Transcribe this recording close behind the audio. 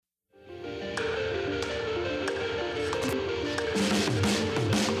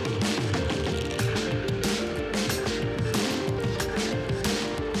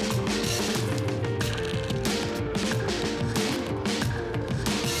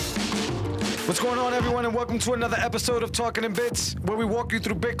What's going on, everyone, and welcome to another episode of Talking in Bits, where we walk you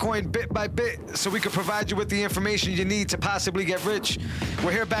through Bitcoin bit by bit so we can provide you with the information you need to possibly get rich.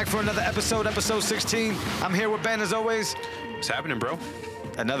 We're here back for another episode 16. I'm here with Ben, as always. What's happening, bro?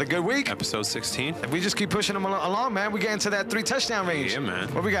 Another good week. Episode 16. And we just keep pushing them along, man. We get into that 3 touchdown range. Yeah, man.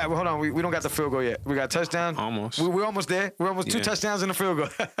 What we got? Well, hold on. We don't got the field goal yet. We got a touchdown. Almost. We're almost there. We're almost 2 touchdowns in the field goal.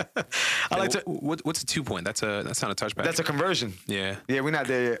 What's a 2 point? That's not a touchback. That's a conversion. Yeah. Yeah, we're not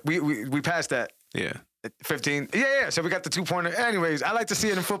there yet. We passed that. Yeah. 15. Yeah. So we got the 2-pointer. Anyways, I like to see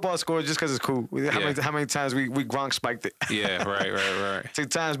it in football scores just because it's cool. How many times we Gronk spiked it? Yeah, right. 2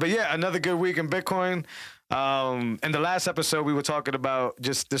 times. But yeah, another good week in Bitcoin. In the last episode, we were talking about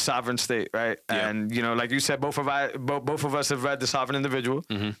just the sovereign state, right? Yeah. And you know, like you said, both of us have read The Sovereign Individual.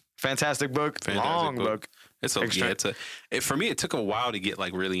 Mm-hmm. Fantastic book. Long book. For me, it took a while to get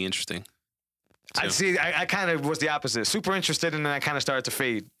like really interesting. I kind of was the opposite. Super interested, and then I kind of started to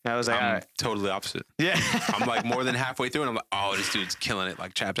fade. I was like, all right. Totally opposite. Yeah. I'm like more than halfway through, and I'm like, oh, this dude's killing it,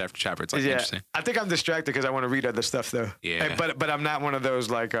 like chapter after chapter. It's like interesting. I think I'm distracted because I want to read other stuff, though. Yeah. But I'm not one of those,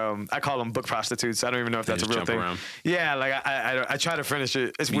 like, I call them book prostitutes. I don't even know if that's a real thing. Around. Yeah, like, I try to finish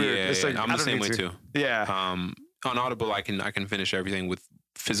it. It's weird. Yeah, it's like, I'm the same way, too. Yeah. On Audible, I can finish everything. With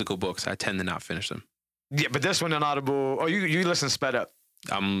physical books, I tend to not finish them. Yeah, but this one on Audible, you listen sped up.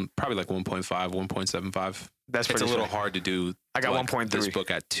 I'm probably like 1.5, 1.75. That's pretty. It's a little hard to do. I got like 1.3. This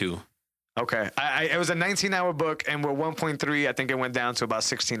book at 2. Okay. It was a 19-hour book, and with 1.3, I think it went down to about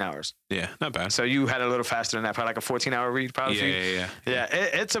 16 hours. Yeah, not bad. So you had a little faster than that, probably like a 14-hour read, probably. Yeah.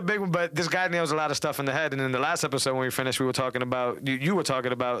 It's a big one, but this guy nails a lot of stuff in the head. And in the last episode, when we finished, we were talking about you were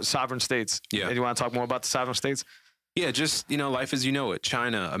talking about sovereign states. Yeah. And you want to talk more about the sovereign states? Yeah, just life as you know it.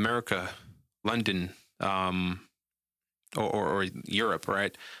 China, America, London, or Europe,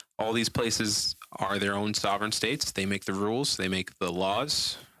 right? All these places are their own sovereign states. They make the rules. They make the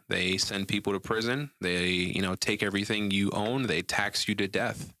laws. They send people to prison. They, take everything you own. They tax you to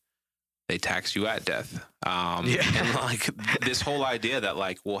death. They tax you at death. And like this whole idea that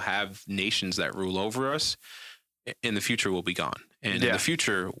like we'll have nations that rule over us in the future will be gone. And in the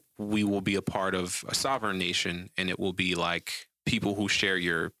future, we will be a part of a sovereign nation, and it will be like people who share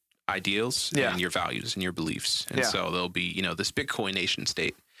your ideals and your values and your beliefs. And so there'll be, this Bitcoin nation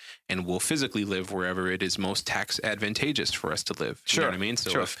state. And we'll physically live wherever it is most tax advantageous for us to live. You know what I mean?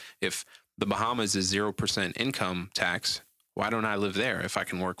 So if the Bahamas is 0% income tax, why don't I live there if I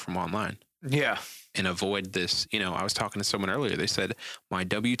can work from online? Yeah. And avoid this. I was talking to someone earlier. They said my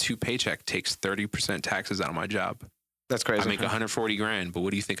W-2 paycheck takes 30% taxes out of my job. That's crazy. I make $140,000, but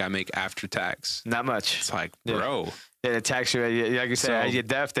what do you think I make after tax? Not much. It's like, bro. Yeah, they tax you. Like you said, at your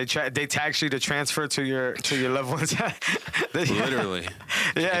death, they tax you to transfer to your loved ones. Literally.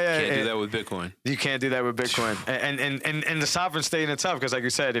 Can't do that with Bitcoin. You can't do that with Bitcoin. And the sovereign state in itself, because like you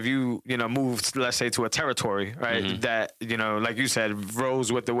said, if you move, let's say, to a territory, right, that like you said,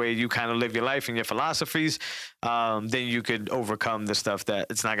 rose with the way you kind of live your life and your philosophies, then you could overcome the stuff that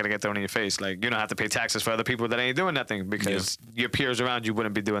it's not gonna get thrown in your face. Like you don't have to pay taxes for other people that ain't doing nothing because your peers around you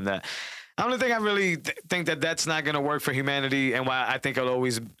wouldn't be doing that. The only thing I really think that's not going to work for humanity, and why I think it'll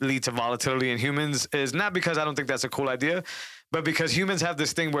always lead to volatility in humans, is not because I don't think that's a cool idea, but because humans have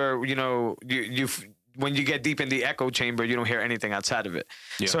this thing where, you when you get deep in the echo chamber, you don't hear anything outside of it.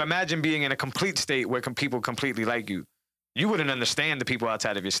 Yeah. So imagine being in a complete state where people completely like you. You wouldn't understand the people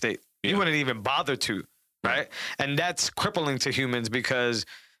outside of your state. Yeah. You wouldn't even bother to, right? And that's crippling to humans because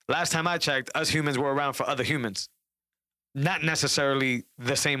last time I checked, us humans were around for other humans, not necessarily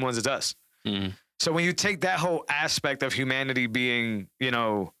the same ones as us. Mm-hmm. So when you take that whole aspect of humanity being,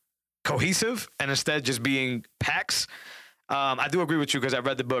 cohesive and instead just being packs, I do agree with you because I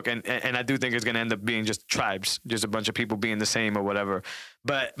read the book and I do think it's going to end up being just tribes, just a bunch of people being the same or whatever.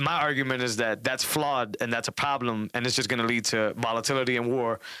 But my argument is that that's flawed and that's a problem and it's just going to lead to volatility and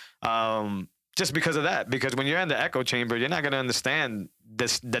war. Just because of that, because when you're in the echo chamber, you're not going to understand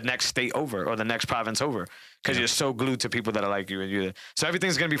the next state over or the next province over because you're so glued to people that are like you. So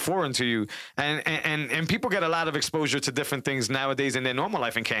everything's going to be foreign to you. And people get a lot of exposure to different things nowadays in their normal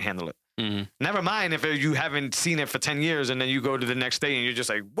life and can't handle it. Mm-hmm. Never mind if you haven't seen it for 10 years and then you go to the next day and you're just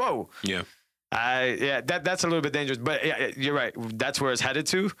like, whoa. Yeah. That's a little bit dangerous. But you're right. That's where it's headed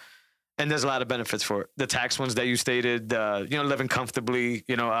to. And there's a lot of benefits for it. The tax ones that you stated, living comfortably,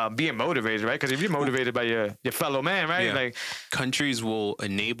 being motivated, right? Because if you're motivated by your fellow man, right? Yeah. Like countries will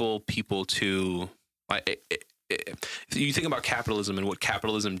enable people to, you think about capitalism and what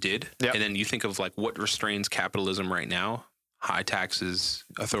capitalism did, and then you think of like what restrains capitalism right now: high taxes,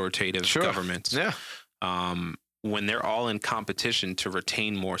 authoritative governments. Yeah. when they're all in competition to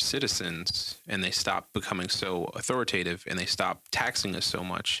retain more citizens and they stop becoming so authoritative and they stop taxing us so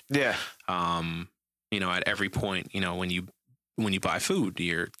much. Yeah. At every point, when you buy food,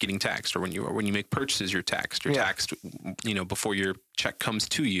 you're getting taxed, or when you make purchases, you're taxed. You're taxed, before your check comes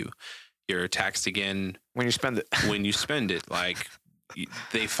to you. You're taxed again when you spend it. Like,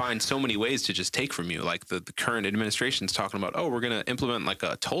 they find so many ways to just take from you. Like the current administration's talking about, we're going to implement like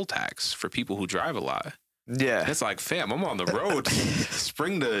a toll tax for people who drive a lot. Yeah. It's like, fam, I'm on the road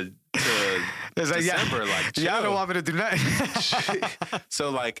spring to December. Y'all don't want me to do nothing. So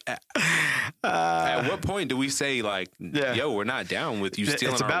like, at what point do we say like, yo, we're not down with you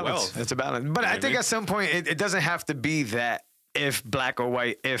stealing our wealth? It's a balance. But I think at some point it doesn't have to be that if black or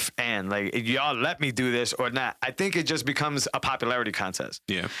white, if and like y'all let me do this or not. I think it just becomes a popularity contest.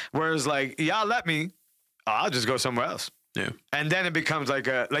 Yeah. Whereas like y'all let me, I'll just go somewhere else. Yeah. And then it becomes like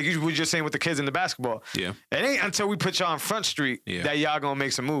you were just saying with the kids in the basketball. Yeah. It ain't until we put y'all on Front Street that y'all gonna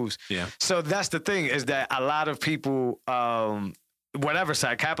make some moves. Yeah. So that's the thing, is that a lot of people, whatever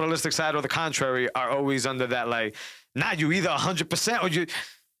side, capitalistic side or the contrary, are always under that like, nah, you either 100% or you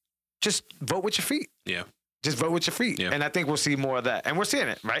just vote with your feet. Yeah. Just vote with your feet. Yeah. And I think we'll see more of that. And we're seeing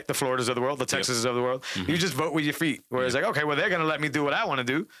it, right? The Floridas of the world, the Texases of the world. Mm-hmm. You just vote with your feet. Whereas like, okay, well, they're going to let me do what I want to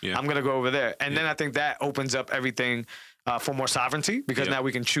do. Yeah. I'm going to go over there. And then I think that opens up everything for more sovereignty, because now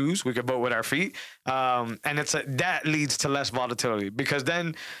we can choose. We can vote with our feet. And that leads to less volatility, because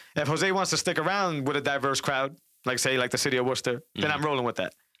then if Jose wants to stick around with a diverse crowd, like say like the city of Worcester, then I'm rolling with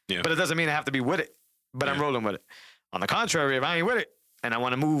that. Yeah. But it doesn't mean I have to be with it, but I'm rolling with it. On the contrary, if I ain't with it, and I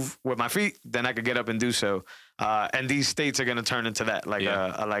want to move with my feet, then I could get up and do so. And these states are going to turn into that,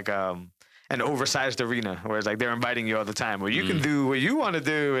 like an oversized arena, where it's like they're inviting you all the time, where you can do what you want to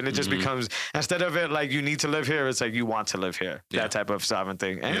do, and it just becomes, instead of it like you need to live here, it's like you want to live here. That type of sovereign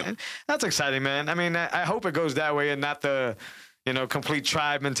thing, and that's exciting, man. I mean, I hope it goes that way, and not the complete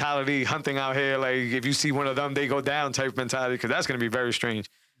tribe mentality, hunting out here. Like if you see one of them, they go down type mentality, because that's going to be very strange.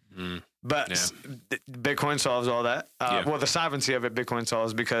 But Bitcoin solves all that. Well, the sovereignty of it, Bitcoin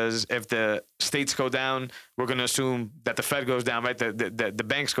solves, because if the states go down, we're going to assume that the Fed goes down, right? The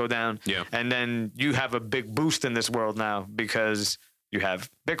banks go down. Yeah. And then you have a big boost in this world now, because you have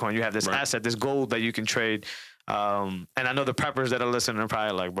Bitcoin. You have this asset, this gold that you can trade. And I know the preppers that are listening are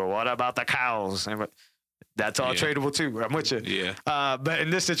probably like, but what about the cows? And that's all tradable too. I'm with you. Yeah. But in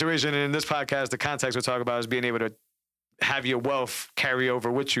this situation, and in this podcast, the context we're talking about is being able to have your wealth carry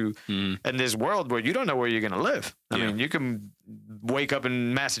over with you in this world where you don't know where you're going to live. I mean, you can wake up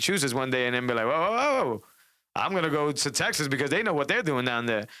in Massachusetts one day and then be like, whoa, I'm going to go to Texas because they know what they're doing down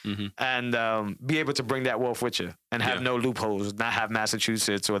there, and be able to bring that wealth with you and have no loopholes, not have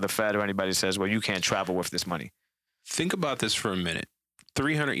Massachusetts or the Fed or anybody says, well, you can't travel with this money. Think about this for a minute.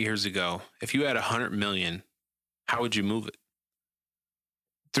 300 years ago, if you had 100 million, how would you move it?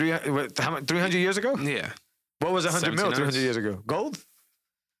 300 years ago? Yeah. What was 100 mil 300 years ago? Gold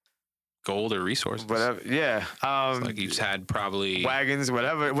or resources? Whatever. Yeah. Like you've had probably wagons,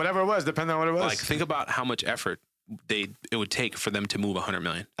 whatever it was, depending on what it was. Like think about how much effort it would take for them to move 100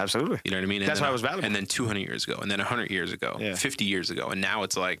 million. Absolutely. You know what I mean? That's why it was valuable. And then 200 years ago, and then 100 years ago, 50 years ago, and now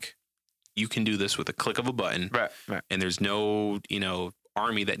it's like you can do this with a click of a button. Right. And there's no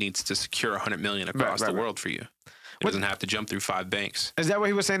army that needs to secure 100 million across the world for you. It doesn't have to jump through 5 banks. Is that what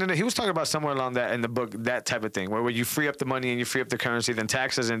he was saying? He was talking about somewhere along that in the book, that type of thing, where you free up the money and you free up the currency, then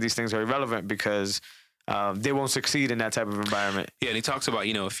taxes and these things are irrelevant because they won't succeed in that type of environment. Yeah, and he talks about,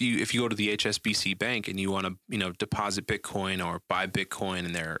 if you go to the HSBC bank and you want to, deposit Bitcoin or buy Bitcoin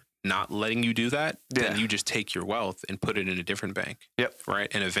and they're not letting you do that, then you just take your wealth and put it in a different bank. Yep.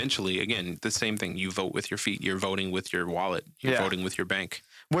 Right? And eventually, again, the same thing. You vote with your feet. You're voting with your wallet. You're voting with your bank.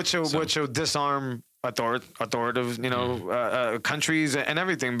 Which will disarm authoritative, countries and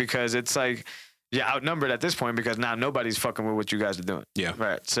everything, because it's like you're outnumbered at this point because now nobody's fucking with what you guys are doing. Yeah.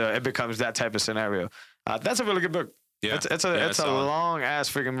 Right. So it becomes that type of scenario. That's a really good book. Yeah. It's a long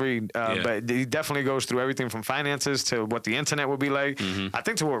ass freaking read. But he definitely goes through everything from finances to what the internet will be like. I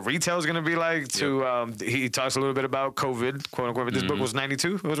think to what retail is going to be like. To he talks a little bit about COVID, quote unquote. This book was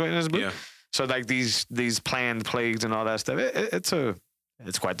 92. It was right in this book. Yeah. So like these planned plagues and all that stuff.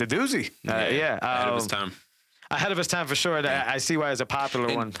 It's quite the doozy. Ahead of his time. Ahead of his time for sure. I see why it's a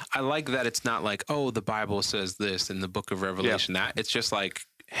popular one. I like that it's not like, the Bible says this in the book of Revelation. That it's just like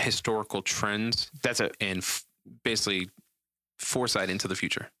historical trends. That's it. And basically foresight into the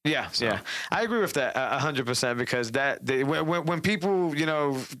future. Yeah, yeah. I agree with that 100% because when people,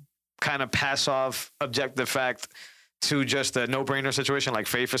 kind of pass off objective fact to just a no-brainer situation like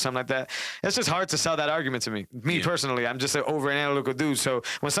faith or something like that, it's just hard to sell that argument to me. Personally, I'm just an over-analytical dude. So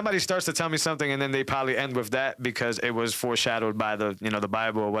when somebody starts to tell me something and then they probably end with that because it was foreshadowed by the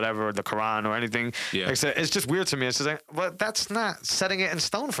Bible or whatever, or the Quran or anything, like I said, it's just weird to me. It's just like, well, that's not setting it in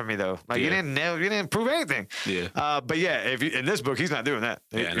stone for me though. Like you didn't prove anything. Yeah. But yeah, if you, in this book, he's not doing that.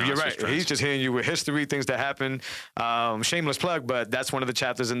 Yeah, you're right. He's just hitting you with history, things that happened. Shameless plug, but that's one of the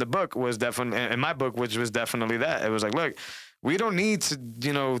chapters in the book was definitely in my book, which was definitely that. It was like, look, we don't need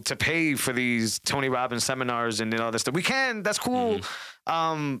to, to pay for these Tony Robbins seminars and all this stuff. We can, that's cool.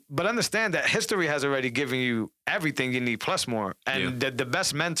 But understand that history has already given you everything you need plus more. And the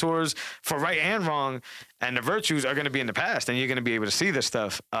best mentors for right and wrong and the virtues are going to be in the past, and you're going to be able to see this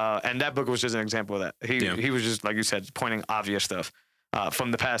stuff. And that book was just an example of that. He was just, like you said, pointing obvious stuff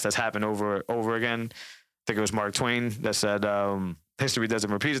from the past that's happened over again. I think it was Mark Twain that said, history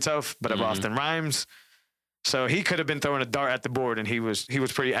doesn't repeat itself, but it often rhymes. So he could have been throwing a dart at the board, and he was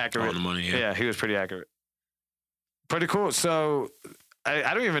pretty accurate. On the money, yeah, he was pretty accurate. Pretty cool. So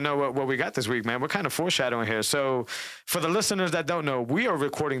I don't even know what we got this week, man. We're kind of foreshadowing here. So for the listeners that don't know, we are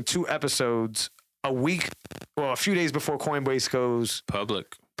recording 2 episodes a week, well, a few days before Coinbase goes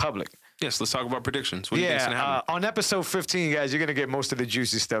public. Yes, let's talk about predictions. What do you think's gonna happen? On episode 15, guys, you're going to get most of the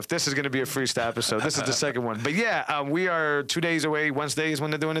juicy stuff. This is going to be a freestyle episode. This is the second one. But yeah, we are 2 days away. Wednesday is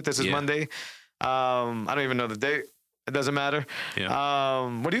when they're doing it. This is Monday. I don't even know the date. It doesn't matter. Yeah.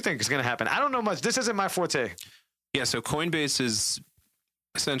 What do you think is going to happen? I don't know much. This isn't my forte. Yeah, so Coinbase is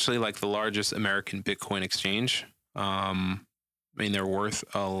essentially like the largest American Bitcoin exchange. I mean, they're worth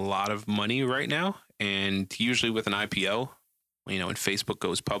a lot of money right now. And usually with an IPO, when Facebook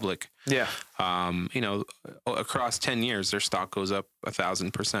goes public, across 10 years, their stock goes up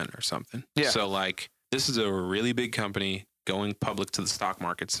 1,000% or something. Yeah. So like, this is a really big company going public to the stock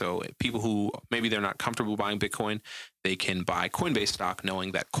market. So people who maybe they're not comfortable buying Bitcoin, they can buy Coinbase stock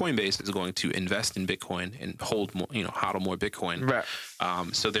knowing that Coinbase is going to invest in Bitcoin and hold more, hodl more Bitcoin. Right.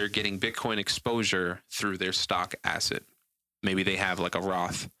 So they're getting Bitcoin exposure through their stock asset. Maybe they have like a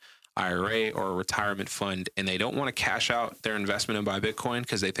Roth IRA or a retirement fund, and they don't want to cash out their investment and buy Bitcoin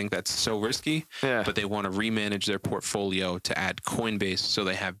because they think that's so risky, but they want to remanage their portfolio to add Coinbase so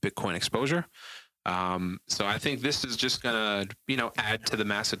they have Bitcoin exposure. So I think this is just going to, add to the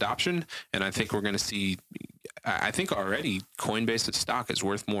mass adoption. And I think we're going to see, I think already Coinbase's stock is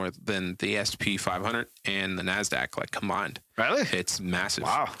worth more than the S&P 500 and the NASDAQ like combined. Really? It's massive.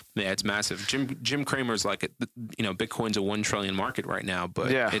 Wow. Yeah, it's massive. Jim Cramer's like, Bitcoin's a $1 trillion market right now,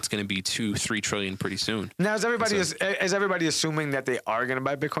 but it's going to be $2-3 trillion pretty soon. Now, is everybody assuming that they are going to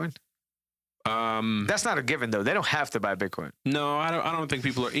buy Bitcoin? That's not a given though. They don't have to buy Bitcoin. No, I don't think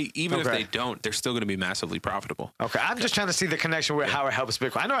people are. Even if they don't, they're still going to be massively profitable. Okay, I'm just trying to see the connection with how it helps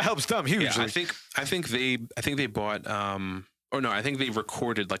Bitcoin. I know it helps them hugely. Yeah, I think they bought. I think they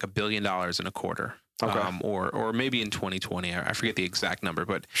recorded like $1 billion in a quarter. Okay. Or maybe in 2020. I forget the exact number,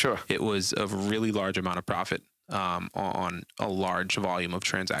 but it was a really large amount of profit. On a large volume of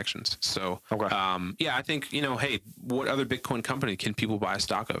transactions. So, I think hey, what other Bitcoin company can people buy a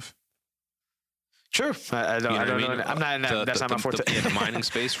stock of? True. I don't know. I'm not in that. That's not my forte. The mining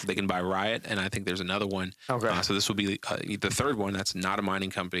space, they can buy Riot, and I think there's another one. Okay. So this will be the third one. That's not a mining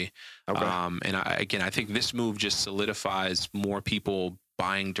company. Okay. And I think this move just solidifies more people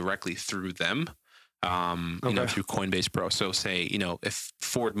buying directly through them. Through Coinbase Pro. So say, if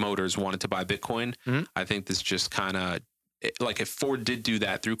Ford Motors wanted to buy Bitcoin, I think this just kind of like if Ford did do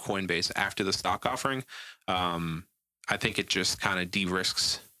that through Coinbase after the stock offering, I think it just kind of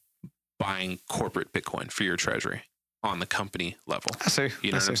de-risks buying corporate Bitcoin for your treasury on the company level. I see.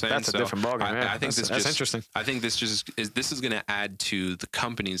 You know what I'm saying? That's a different ballgame. I think that's interesting. I think this is going to add to the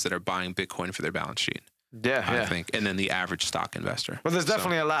companies that are buying Bitcoin for their balance sheet. Yeah, I think, and then the average stock investor. Well, there's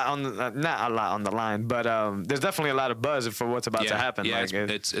definitely a lot on not a lot on the line, but there's definitely a lot of buzz for what's about to happen. Yeah, like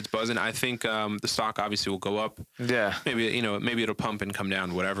it's buzzing. I think the stock obviously will go up. Yeah, maybe it'll pump and come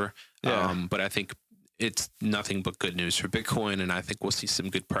down, whatever. Yeah. But I think it's nothing but good news for Bitcoin, and I think we'll see some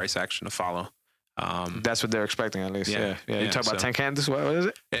good price action to follow. That's what they're expecting, at least. Yeah. You talk about 10 candles. What is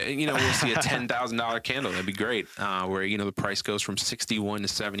it? We'll see a $10,000 candle. That'd be great. Where the price goes from 61 to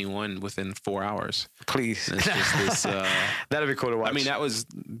 71 within 4 hours. Please, it's just this. That'd be cool to watch. I mean, that was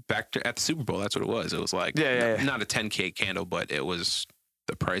back at the Super Bowl. That's what it was. It was like not a 10K candle, but it was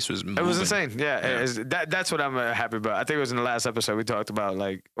the price was moving. It was insane. Yeah. That's what I'm happy about. I think it was in the last episode we talked about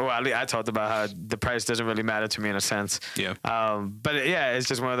I talked about how the price doesn't really matter to me in a sense. Yeah. But it's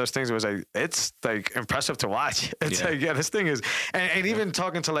just one of those things. It was like it's like impressive to watch. It's like this thing is, and even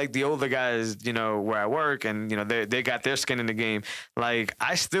talking to like the older guys, where I work, and they got their skin in the game. Like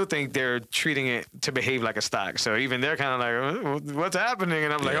I still think they're treating it to behave like a stock. So even they're kind of like, what's happening?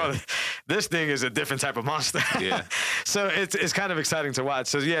 And I'm like, oh, this thing is a different type of monster. Yeah. So it's kind of exciting to watch.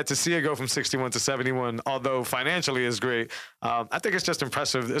 So to see it go from 61 to 71, although financially is great, I think it's just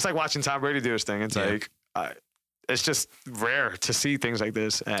impressive. It's like watching Tom Brady do his thing. It's like it's just rare to see things like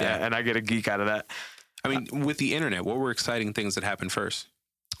this, and I get a geek out of that. I mean, with the internet, what were exciting things that happened first?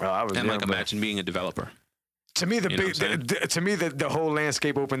 Well, I was imagine being a developer. To me, the whole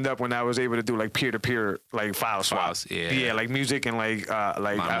landscape opened up when I was able to do like peer-to-peer like file swaps. Yeah, like music and like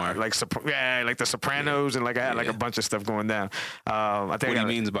the Sopranos and like I had like a bunch of stuff going down. I think what he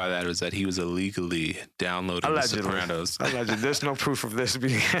means by that is that he was illegally downloading the Sopranos. Allegedly. There's no proof of this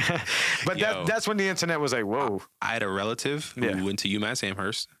being, but that's when the internet was like, whoa. I had a relative who went to UMass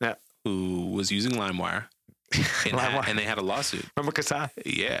Amherst, who was using LimeWire. And they had a lawsuit. Remember Kasai?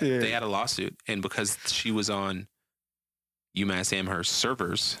 Yeah, they had a lawsuit. And because she was on UMass Amherst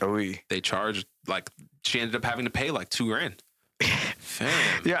servers, they charged, she ended up having to pay like $2,000.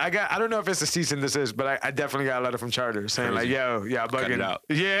 Fam. Yeah, I don't know if it's a cease and desist, but I definitely got a letter from Charter saying like, yo, y'all bugging. Cut it out.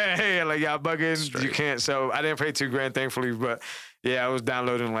 Yeah, hey, like y'all bugging. Straight. You can't. So I didn't pay $2,000, thankfully, but I was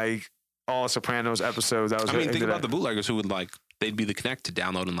downloading like all Sopranos episodes. Think about the bootleggers who would they'd be the connect to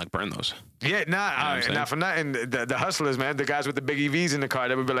download and burn those. Yeah, not for nothing. The hustlers, man, the guys with the big EVs in the car,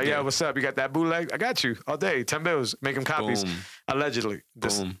 they would be like, "Yo, what's up? You got that bootleg? I got you all day. 10 bills. Make them copies." Boom. Allegedly.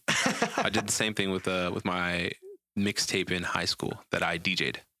 Boom. I did the same thing with my mixtape in high school that I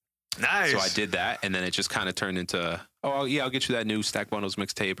DJ'd. Nice. So I did that, and then it just kind of turned into, I'll get you that new Stack Bundles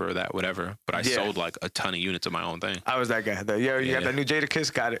mixtape or that whatever. But I sold a ton of units of my own thing. I was that guy. You got that new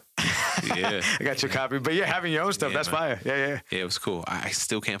Jadakiss? Got it. Yeah. I got your copy. But having your own stuff, that's fire. Yeah. Yeah, it was cool. I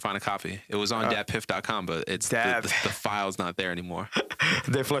still can't find a copy. It was on datpiff.com, but it's the file's not there anymore.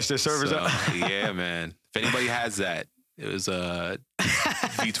 They flushed their servers out. Yeah, man. If anybody has that, it was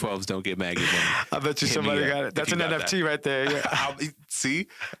V12s don't get mad. I bet you somebody got it. That's an NFT right there. Yeah. See,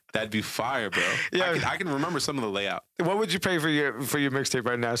 that'd be fire, bro. Yeah, I can remember some of the layout. What would you pay for your mixtape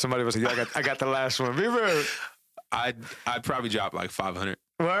right now? Somebody was like, I got the last one. Be real. I'd probably drop like 500.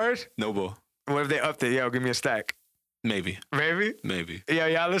 Word? No bull. What if they upped it? Yo, give me a stack. Maybe. Yeah,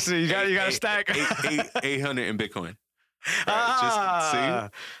 y'all listen. You got a stack. 800 in Bitcoin. Right,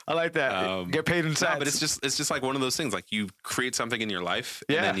 I like that. Get paid in sats. No, but it's just like one of those things. Like you create something in your life,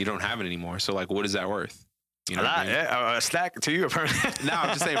 and then you don't have it anymore. So what is that worth? You know, a stack to you. No, I'm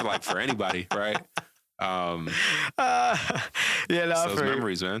just saying for anybody, right? So those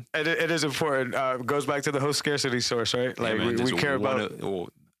memories, man. It is important. Goes back to the whole scarcity source, right? Like we care about.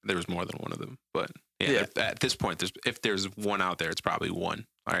 There's more than one of them, but at this point, if there's one out there, it's probably one.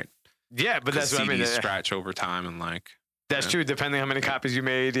 All right. Yeah, but that's what I mean. Scratch over time and That's true. Depending how many copies you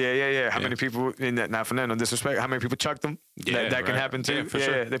made, How many people in that? Not for no disrespect. How many people chucked them? That can happen too. Yeah, for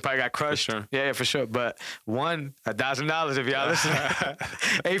sure. They probably got crushed. For sure. Yeah, for sure. But $1,000 if y'all listen.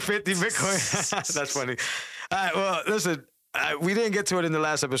 850 Bitcoin. That's funny. All right. Well, listen. We didn't get to it in the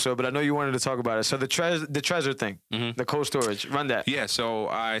last episode, but I know you wanted to talk about it. So the Trezor thing, the cold storage. Run that. Yeah. So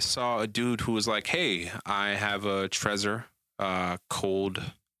I saw a dude who was like, "Hey, I have a Trezor cold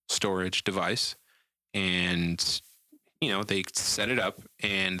storage device," and they set it up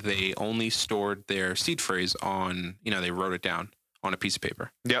and they only stored their seed phrase on, they wrote it down on a piece of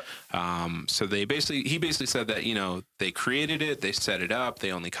paper. Yep. So he basically said that, they created it, they set it up,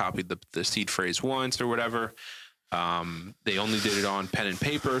 they only copied the seed phrase once or whatever. They only did it on pen and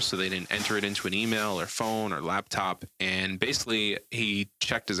paper, so they didn't enter it into an email or phone or laptop. And basically he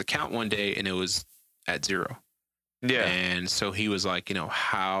checked his account one day and it was at zero. Yeah. And so he was like,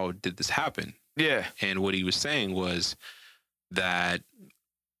 how did this happen? Yeah. And what he was saying was that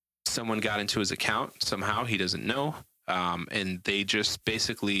someone got into his account somehow, he doesn't know. And they just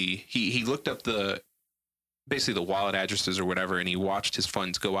basically, he looked up the wallet addresses or whatever, and he watched his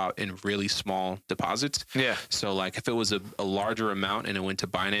funds go out in really small deposits. Yeah. So if it was a larger amount and it went to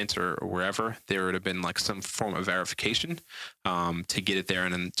Binance or wherever, there would have been some form of verification to get it there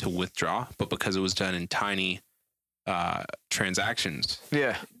and then to withdraw. But because it was done in tiny transactions,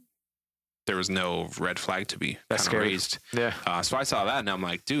 there was no red flag to be raised. Yeah. So I saw that and I'm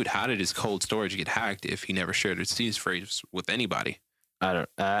like, dude, how did his cold storage get hacked if he never shared his seed phrase with anybody? I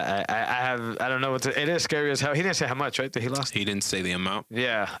don't know it is scary as hell. He didn't say how much, right? That he lost. He didn't say the amount.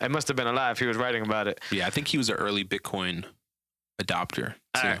 Yeah, it must have been a lie if he was writing about it. Yeah, I think he was an early Bitcoin adopter.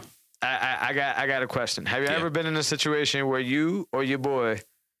 All too. right. I got a question. Have you Yeah. ever been in a situation where you or your boy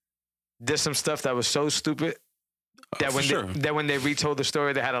did some stuff that was so stupid that when they retold the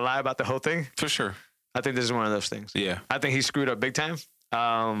story, they had to lie about the whole thing? For sure. I think this is one of those things. Yeah. I think he screwed up big time.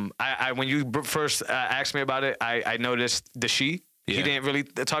 I when you first asked me about it, I noticed the she. He Yeah. didn't really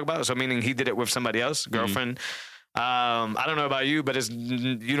talk about it, so meaning he did it with somebody else, girlfriend. I don't know about you, but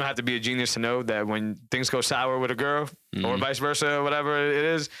you don't have to be a genius to know that when things go sour with a girl or vice versa, or whatever it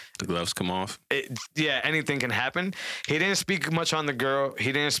is, The gloves come off. anything can happen. He didn't speak much on the girl.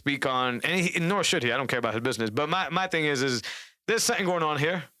 He didn't speak on, nor should he. I don't care about his business. But my thing is there's something going on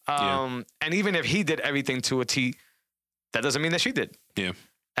here. And even if he did everything to a T, that doesn't mean that she did. Yeah.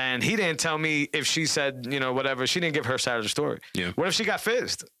 And he didn't tell me if she said, whatever. She didn't give her side of the story. Yeah. What if she got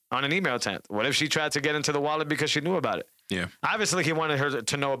fizzed on an email attempt? What if she tried to get into the wallet because she knew about it? Yeah. Obviously, he wanted her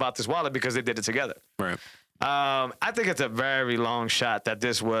to know about this wallet because they did it together. Right. I think it's a very long shot that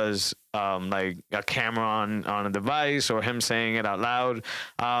this was like a camera on a device or him saying it out loud.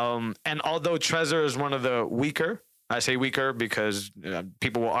 And although Trezor is one of the weaker, I say weaker because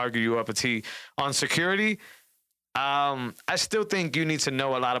people will argue you up a T on security. I still think you need to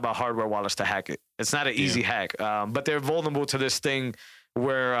know a lot about hardware wallets to hack it. It's not an easy hack, but they're vulnerable to this thing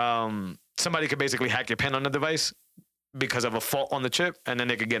where somebody could basically hack your PIN on the device because of a fault on the chip, and then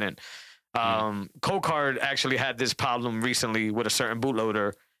they could get in. Coldcard actually had this problem recently with a certain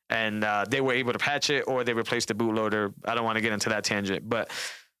bootloader, and they were able to patch it, or they replaced the bootloader. I don't want to get into that tangent, but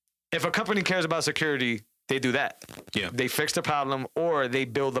if a company cares about security, they do that. Yeah. They fix the problem, or they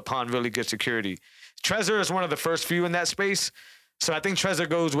build upon really good security. Trezor is one of the first few in that space. So I think Trezor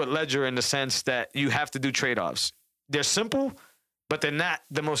goes with Ledger in the sense that you have to do trade-offs. They're simple, but they're not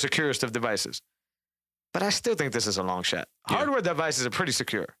the most securest of devices. But I still think this is a long shot. Yeah. Hardware devices are pretty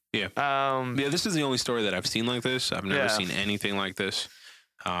secure. Yeah. Yeah, This is the only story that I've seen like this. I've never seen anything like this.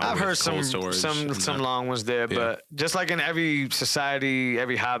 I've heard some long ones there, but just like in every society,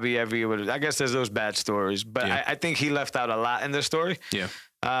 every hobby, I guess there's those bad stories. But I think he left out a lot in this story. Yeah.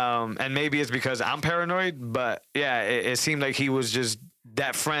 And maybe it's because I'm paranoid, but yeah, it seemed like he was just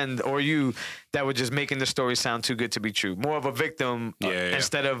that friend or you that were just making the story sound too good to be true. More of a victim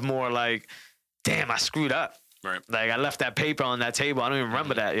instead of more like, damn, I screwed up. Right. Like I left that paper on that table. I don't even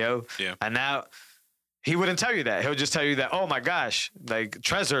remember that, yo. Yeah. And now he wouldn't tell you that. He'll just tell you that, oh my gosh, like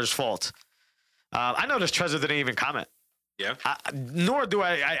Trezor's fault. I noticed Trezor didn't even comment. Yeah. Nor do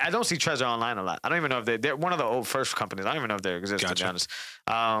I don't see Trezor online a lot. I don't even know if they're one of the old first companies. I don't even know if they exist, to be honest.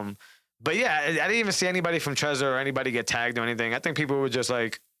 But yeah, I didn't even see anybody from Trezor or anybody get tagged or anything. I think people were just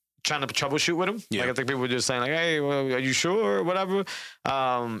like trying to troubleshoot with him. Yeah. Like I think people were just saying like, hey, well, are you sure or whatever?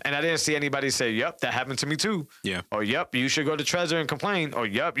 And I didn't see anybody say, yep, that happened to me too. Yeah. Or yep, you should go to Trezor and complain. Or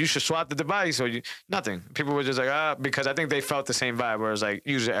yep, you should swap the device. Or nothing. People were just like, because I think they felt the same vibe where it's like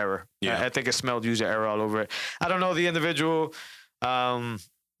user error. Yeah. I think it smelled user error all over it. I don't know the individual. That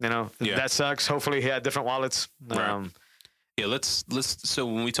sucks. Hopefully he had different wallets. Right. Yeah, let's so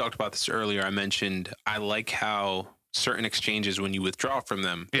when we talked about this earlier, I mentioned I like how certain exchanges, when you withdraw from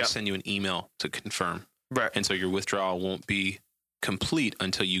them, they send you an email to confirm. Right. And so your withdrawal won't be complete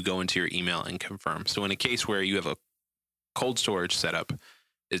until you go into your email and confirm. So in a case where you have a cold storage setup,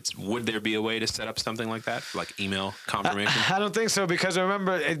 would there be a way to set up something like that, like email confirmation? I don't think so, because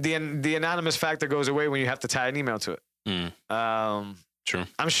remember the anonymous factor goes away when you have to tie an email to it. True.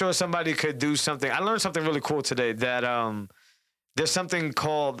 I'm sure somebody could do something. I learned something really cool today that there's something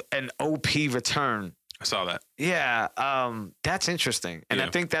called an OP return. I saw that. Yeah, that's interesting. And I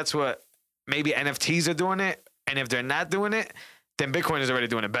think that's what maybe NFTs are doing it. And if they're not doing it, then Bitcoin is already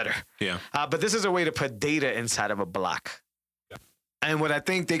doing it better. Yeah. But this is a way to put data inside of a block. Yeah. And what I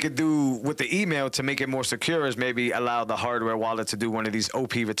think they could do with the email to make it more secure is maybe allow the hardware wallet to do one of these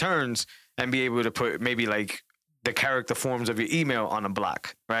OP returns and be able to put maybe like the character forms of your email on a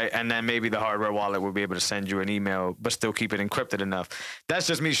block, right? And then maybe the hardware wallet will be able to send you an email, but still keep it encrypted enough. That's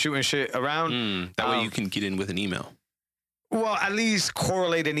just me shooting shit around. That way you can get in with an email. Well, at least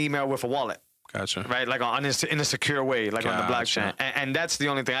correlate an email with a wallet. Gotcha. Right? Like in a secure way, like on the blockchain. And that's the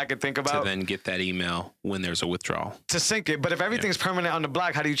only thing I could think about. To then get that email when there's a withdrawal. To sync it. But if everything's permanent on the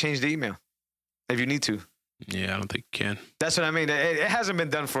block, how do you change the email? If you need to. Yeah, I don't think you can. That's what I mean. It hasn't been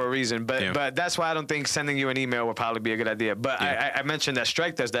done for a reason, but that's why I don't think sending you an email would probably be a good idea. But I mentioned that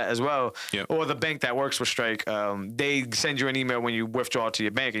Strike does that as well, or the bank that works with Strike. They send you an email when you withdraw to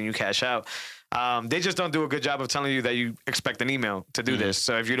your bank and you cash out. They just don't do a good job of telling you that you expect an email to do this.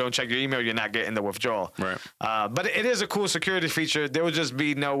 So if you don't check your email, you're not getting the withdrawal. Right. But it is a cool security feature. There would just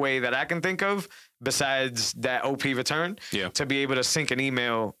be no way that I can think of besides that OP return to be able to sync an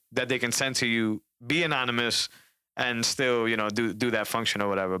email that they can send to you, be anonymous, and still, do that function or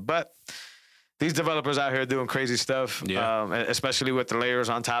whatever. But these developers out here doing crazy stuff, especially with the layers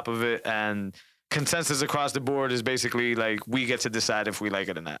on top of it. And consensus across the board is basically like we get to decide if we like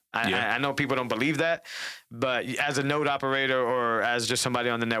it or not. I know people don't believe that, but as a node operator or as just somebody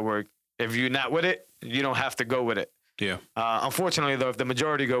on the network, if you're not with it, you don't have to go with it. Yeah. Unfortunately, though, if the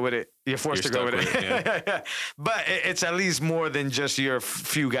majority go with it, you're forced to go with it. But it's at least more than just your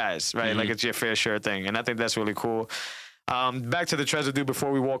few guys, right? Like it's your fair share thing. And I think that's really cool. Back to the Trezor dude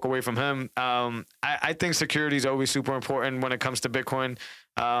before we walk away from him. I think security is always super important when it comes to Bitcoin.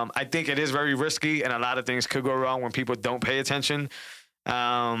 I think it is very risky and a lot of things could go wrong when people don't pay attention.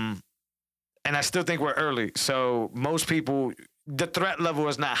 And I still think we're early. So most people, the threat level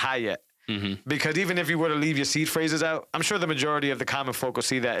is not high yet. Because even if you were to leave your seed phrases out, I'm sure the majority of the common folk will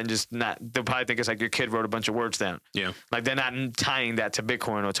see that and just they'll probably think it's like your kid wrote a bunch of words down. Yeah. Like they're not tying that to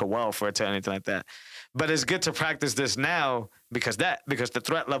Bitcoin or to wealth or to anything like that. But it's good to practice this now because the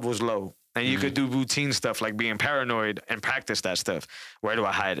threat level is low. And you could do routine stuff like being paranoid and practice that stuff. Where do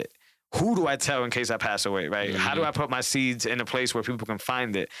I hide it? Who do I tell in case I pass away, right? How do I put my seeds in a place where people can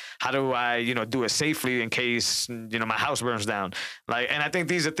find it? How do I, do it safely in case, my house burns down? And I think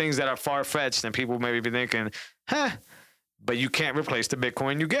these are things that are far-fetched and people maybe be thinking, but you can't replace the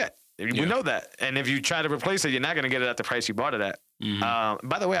Bitcoin you get. We know that. And if you try to replace it, you're not going to get it at the price you bought it at.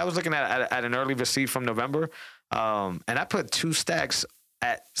 By the way, I was looking at an early receipt from November, and I put 2 stacks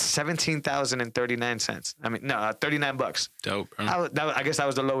at $17,039. I mean, no, $39. Dope. I guess that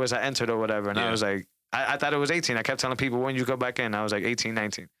was the lowest I entered or whatever. And I was like, I thought it was 18. I kept telling people when you go back in, I was like 18,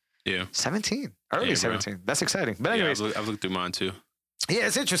 19. Yeah. 17. Early 17. Bro. That's exciting. But anyways. I've looked through mine too. Yeah,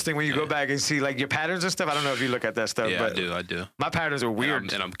 it's interesting when you go back and see like your patterns and stuff. I don't know if you look at that stuff. Yeah, but I do. My patterns are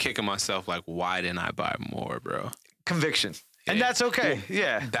weird. And I'm kicking myself like, why didn't I buy more, bro? Conviction. And that's okay.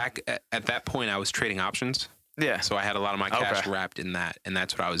 Well, back at that point, I was trading options. Yeah. So I had a lot of my cash wrapped in that. And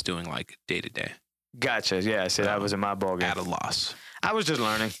that's what I was doing like day to day. Gotcha. Yeah. So that was in my ballgame. At a loss. I was just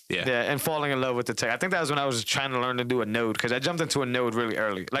learning. Yeah. And falling in love with the tech. I think that was when I was trying to learn to do a node because I jumped into a node really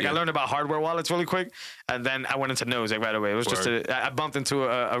early. Like I learned about hardware wallets really quick. And then I went into nodes like right away. It was I bumped into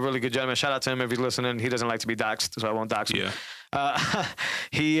a really good gentleman. Shout out to him if he's listening. He doesn't like to be doxxed, so I won't dox him.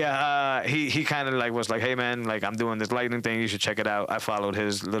 He kind of like was like, hey man, like I'm doing this lightning thing. You should check it out. I followed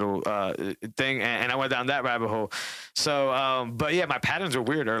his little thing and I went down that rabbit hole. So, but yeah, my patterns were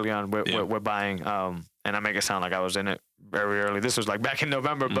weird early on with buying. And I make it sound like I was in it very early. This was like back in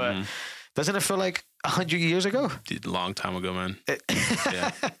November, but doesn't it feel like 100 years ago? A long time ago, man.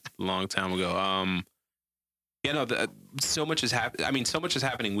 Long time ago. So much is happening. I mean, so much is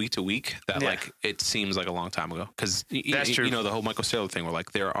happening week to week that like it seems like a long time ago. Because the whole Michael Saylor thing, where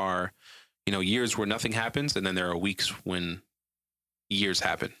like there are, years where nothing happens, and then there are weeks when years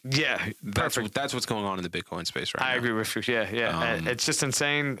happen. Yeah, that's what's going on in the Bitcoin space right now. I agree with you. Yeah. It's just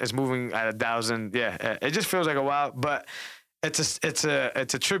insane. It's moving at 1,000. Yeah, it just feels like a while, but it's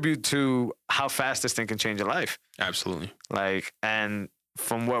a tribute to how fast this thing can change your life. Absolutely. And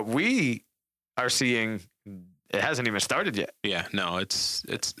from what we are seeing, it hasn't even started yet. Yeah, no, it's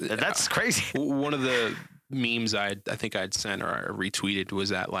that's crazy. One of the memes I think I'd sent or I retweeted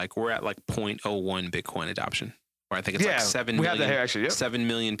was that like we're at like 0.01 Bitcoin adoption. Or I think it's like 7 million. We have that here actually. 7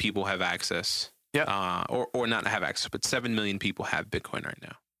 million people have access. Yeah. Or not have access, but 7 million people have Bitcoin right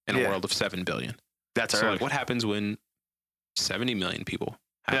now in a world of 7 billion. That's so. Like, what happens when 70 million people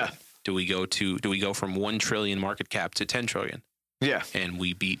have it? Do we go from 1 trillion market cap to 10 trillion? Yeah. And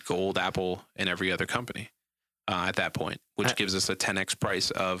we beat Gold, Apple, and every other company at that point, which gives us a 10x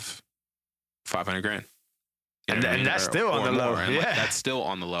price of $500,000. And that's still on the low. And that's still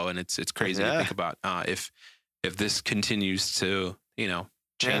on the low, and it's crazy to think about if this continues to,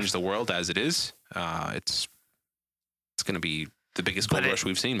 change the world as it is, it's going to be the biggest gold rush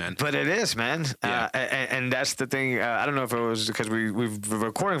we've seen, man. But it is, man. Yeah. And that's the thing. I don't know if it was because we've been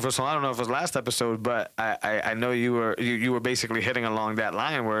recording for so long. I don't know if it was last episode, but I know you were basically hitting along that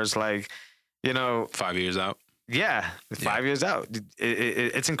line where it's like, 5 years out. Yeah, 5 years out.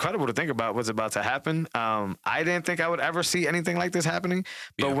 It's incredible to think about what's about to happen. I didn't think I would ever see anything like this happening.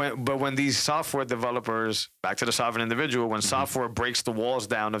 But when these software developers, back to the sovereign individual, when software breaks the walls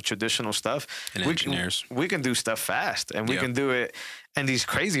down of traditional stuff, and engineers, we can do stuff fast, and we can do it in these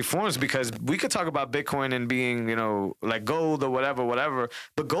crazy forms because we could talk about Bitcoin and being, like gold or whatever.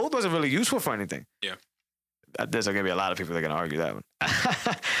 But gold wasn't really useful for anything. Yeah. There's going to be a lot of people that are going to argue that one.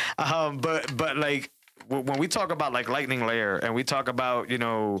 But like, when we talk about like Lightning Layer and we talk about,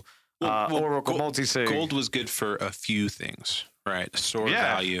 Oracle multisig. Gold was good for a few things, right? A store of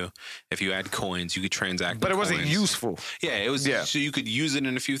value. If you had coins, you could transact. But it wasn't coins. useful. Yeah, it was. So you could use it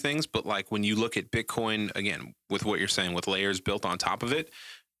in a few things, but like when you look at Bitcoin again, with what you're saying, with layers built on top of it,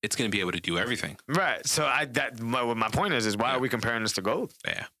 it's going to be able to do everything. Right. So my point is why are we comparing this to gold?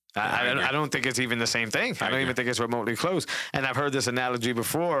 Yeah. I don't think it's even the same thing. I don't even think it's remotely close. And I've heard this analogy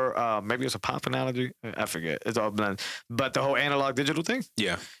before. Maybe it's a pop analogy. I forget. It's all blend. But the whole analog digital thing.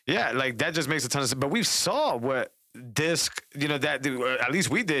 Yeah. Yeah. Like that just makes a ton of sense. But we saw what disc, that at least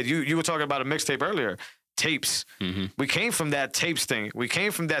we did. You were talking about a mixtape earlier. Tapes. Mm-hmm. We came from that tapes thing. We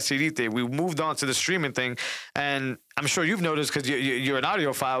came from that CD thing. We moved on to the streaming thing. And I'm sure you've noticed because you're an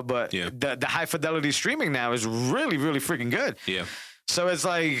audiophile, but the high fidelity streaming now is really, really freaking good. Yeah. So it's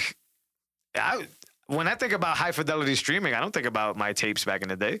like, when I think about high fidelity streaming, I don't think about my tapes back in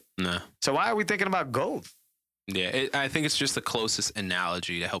the day. No. So why are we thinking about gold? Yeah, I think it's just the closest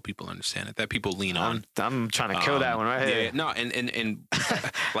analogy to help people understand it that people lean on. I'm trying to kill that one right here. Yeah, no, and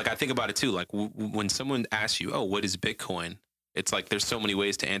like I think about it too. Like when someone asks you, "Oh, what is Bitcoin?" It's like there's so many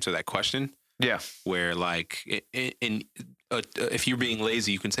ways to answer that question. Yeah. Where like, if you're being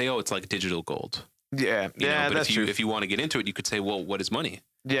lazy, you can say, "Oh, it's like digital gold." Yeah, but that's true. If you want to get into it, you could say, "Well, what is money?"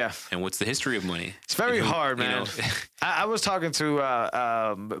 Yeah. And what's the history of money? It's very hard, man. I was talking to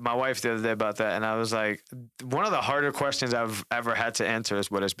my wife the other day about that, and I was like, one of the harder questions I've ever had to answer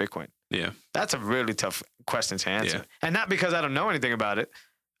is what is Bitcoin? Yeah. That's a really tough question to answer. Yeah. And not because I don't know anything about it,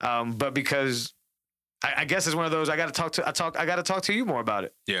 but because I guess it's one of those I got to talk to you more about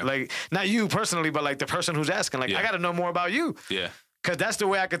it. Yeah. Like not you personally, but like the person who's asking. Like I got to know more about you. Yeah. Because that's the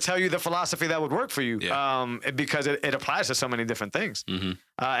way I could tell you the philosophy that would work for you. Yeah. Because it applies to so many different things. Mm-hmm.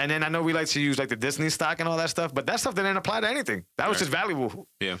 And then I know we like to use like the Disney stock and all that stuff, but that stuff didn't apply to anything. That was just valuable.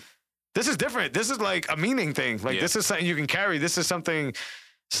 Yeah. This is different. This is like a meaning thing. Like this is something you can carry. This is something.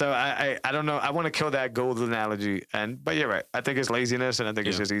 So I don't know. I want to kill that gold analogy. But you're right. I think it's laziness, and I think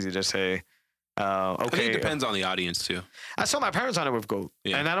it's just easy to say. Okay. I think it depends on the audience too. I saw my parents on it with gold,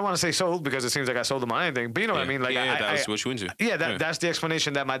 and I don't want to say sold because it seems like I sold them on anything. But you know what I mean? Like, that's what you went to. Yeah, that's the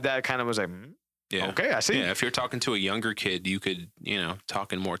explanation that my dad kind of was like. Yeah. Okay, I see. Yeah, if you're talking to a younger kid, you could,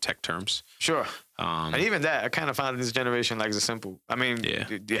 talk in more tech terms. Sure. And even that, I kind of found this generation like it's simple. I mean,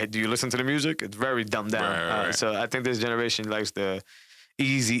 do you listen to the music? It's very dumbed down. Right. So I think this generation likes the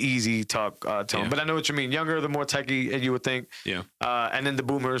easy talk tone. But I know what you mean. Younger, the more techie, and you would think. Yeah. And then the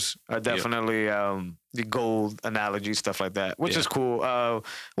boomers are definitely the gold analogy, stuff like that, which is cool.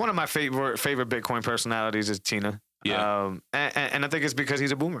 One of my favorite Bitcoin personalities is Tina. Yeah. And I think it's because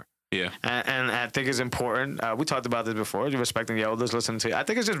he's a boomer. Yeah. And I think it's important. We talked about this before, respecting the elders, listening to. I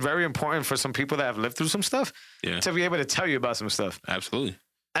think it's just very important for some people that have lived through some stuff to be able to tell you about some stuff. Absolutely.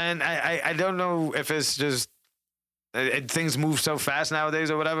 And I don't know if it's just things move so fast nowadays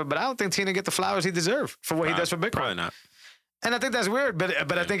or whatever, but I don't think Tina get the flowers he deserves for what he does for Bitcoin. Probably not. And I think that's weird,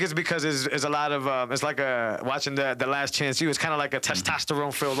 but I think it's because it's a lot of it's like watching the Last Chance U. It's kind of like a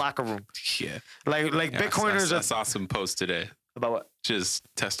testosterone filled locker room. Yeah. Like Bitcoiners. I saw some posts today. About what? Just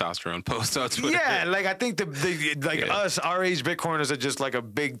testosterone posts on Twitter. Yeah, like I think us, our age Bitcoiners are just like a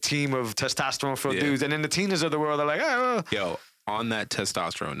big team of testosterone filled dudes, and then the Tinas of the world are like, oh. Yo, on that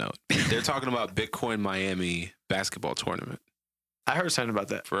testosterone note, they're talking about Bitcoin Miami basketball tournament. I heard something about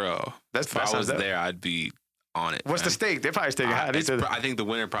that, bro. If I was there, I'd be on it. What's the stake? They're probably staking high. I think the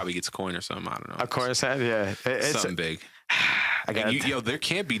winner probably gets a coin or something. I don't know. A coin head, yeah. It's something big. There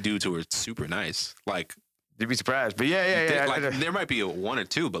can't be dudes who are super nice. Like. You'd be surprised, but yeah. Like, there might be one or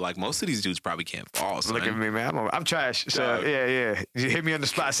two, but like most of these dudes probably can't fall. Look at me, man. I'm trash. So yeah. You hit me on the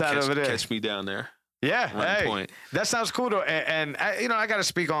spot side over there. Catch me down there. Yeah, hey, that sounds cool though. And I got to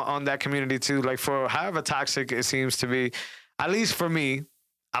speak on that community too. Like for however toxic it seems to be, at least for me,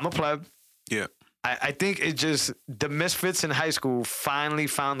 I'm a pleb. Yeah. I think it just the misfits in high school finally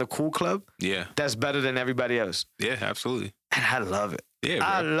found the cool club. Yeah. That's better than everybody else. Yeah, absolutely. And I love it. Yeah, bro.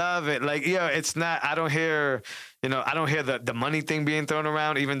 I love it. Like, it's not, I don't hear the money thing being thrown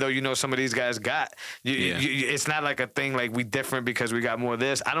around, even though, some of these guys got, it's not like a thing like we different because we got more of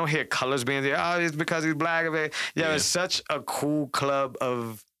this. I don't hear colors being there. Oh, it's because he's black. It's such a cool club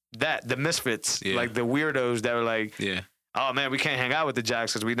of that. The misfits, like the weirdos that are like, oh man, we can't hang out with the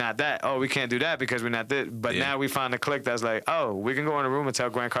jocks because we're not that. Oh, we can't do that because we're not this. But now we find a clique that's like, oh, we can go in a room and tell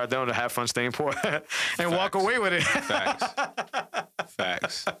Grant Cardone to have fun staying poor and walk away with it.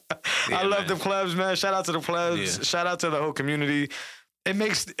 Facts. I love the plebs, man. Shout out to the plebs. Yeah. Shout out to the whole community. It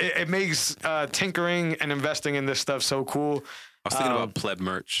makes tinkering and investing in this stuff so cool. I was thinking about pleb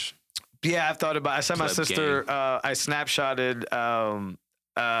merch. Yeah, I've thought about it. I sent my sister, I snapshotted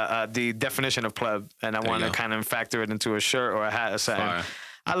the definition of pleb, and I want to kind of factor it into a shirt or a hat or something.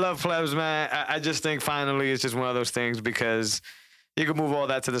 I love plebs, man. I just think finally it's just one of those things because you could move all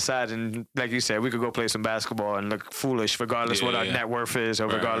that to the side and, like you said, we could go play some basketball and look foolish regardless what our net worth is or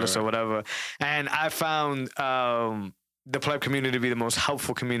regardless or whatever. And I found the pleb community to be the most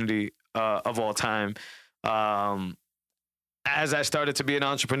helpful community of all time. As I started to be an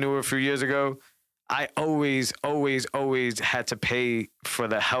entrepreneur a few years ago, I always had to pay for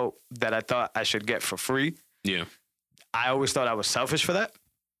the help that I thought I should get for free. Yeah. I always thought I was selfish for that.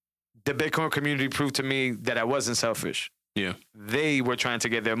 The Bitcoin community proved to me that I wasn't selfish. Yeah. They were trying to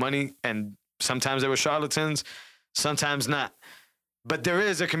get their money, and sometimes they were charlatans, sometimes not. But there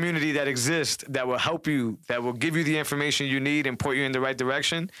is a community that exists that will help you, that will give you the information you need and point you in the right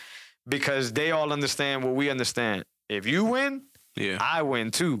direction because they all understand what we understand. If you win, I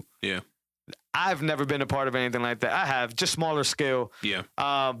win too. Yeah. I've never been a part of anything like that. I have, just smaller scale. Yeah.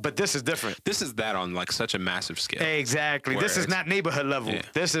 But this is different. This is that on like such a massive scale. Exactly. This is not neighborhood level. Yeah.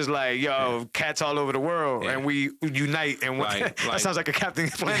 This is like, cats all over the world and we unite. And that sounds like a Captain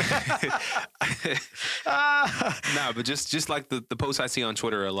Planet. Nah, but just like the posts I see on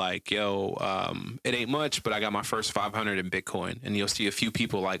Twitter are like, it ain't much, but I got my first 500 in Bitcoin. And you'll see a few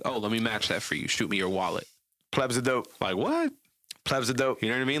people like, oh, let me match that for you. Shoot me your wallet. Plebs are dope. Like, what? Plebs are dope. You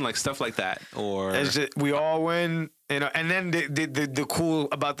know what I mean? Like stuff like that. Or it's just, we all win, and then the cool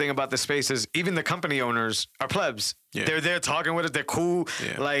thing about the space is even the company owners are plebs. Yeah. They're there talking with us. They're cool.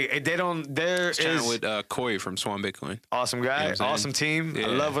 Yeah. Like they don't. There is with Corey from Swan Bitcoin. Awesome guy. You know awesome team. Yeah. I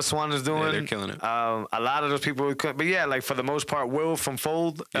love what Swan is doing. Yeah, they're killing it. A lot of those people, but yeah, like for the most part, Will from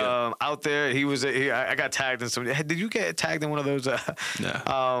Fold out there. I got tagged in some. Did you get tagged in one of those?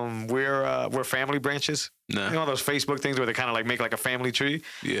 No. We're family branches. No. You know those Facebook things where they kind of like make like a family tree.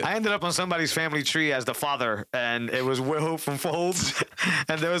 Yeah. I ended up on somebody's family tree as the father, and it was Will from Fold,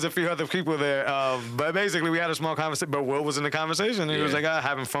 and there was a few other people there. But basically, we had a small conversation. But Will was in the conversation. And he was like,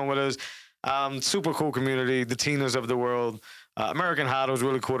 having fun with us. Super cool community. The Tinas of the world. American Hodl was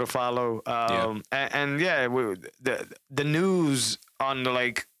really cool to follow. The news on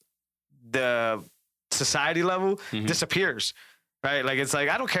the society level disappears. Right? Like, it's like,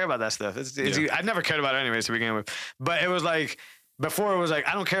 I don't care about that stuff. I never cared about it anyways to begin with. But it was like, before it was like,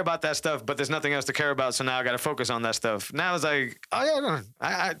 I don't care about that stuff, but there's nothing else to care about, so now I got to focus on that stuff. Now it's like,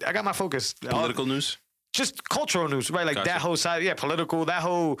 I got my focus. Political news? Just cultural news, right? Like that whole side, political, that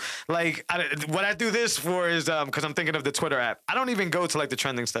whole, like, what I do this for is, because I'm thinking of the Twitter app. I don't even go to, like, the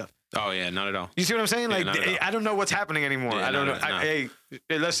trending stuff. Oh, yeah, not at all. You see what I'm saying? Like, I don't know what's happening anymore. Yeah, I don't know. Hey,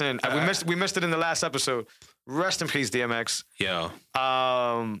 listen, we missed it in the last episode. Rest in peace, DMX. Yeah.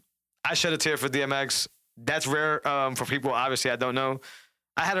 I shed a tear for DMX. That's rare for people, obviously, I don't know.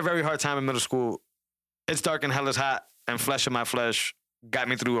 I had a very hard time in middle school. It's Dark and Hell is Hot and Flesh of My Flesh got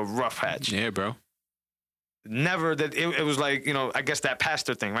me through a rough patch. Yeah, bro. Never that it was like, I guess that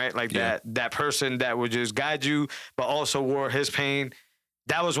pastor thing, right? Like that person that would just guide you, but also wore his pain.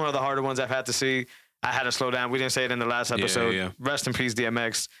 That was one of the harder ones I've had to see. I had to slow down. We didn't say it in the last episode. Yeah. Rest in peace,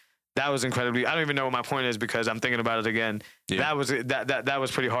 DMX. That was incredibly. I don't even know what my point is because I'm thinking about it again. Yeah. That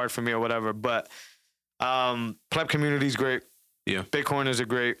was pretty hard for me or whatever. But pleb community is great. Yeah. Bitcoiners are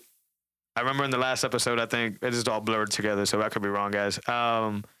great. I remember in the last episode, I think it is all blurred together, so I could be wrong, guys.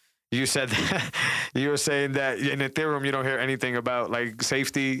 You said that you were saying that in Ethereum you don't hear anything about like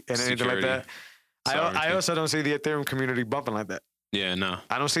safety and anything like that. I also don't see the Ethereum community bumping like that. Yeah, no.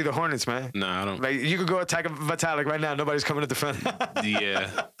 I don't see the Hornets, man. No, I don't. Like you could go attack Vitalik right now. Nobody's coming to defend. Yeah.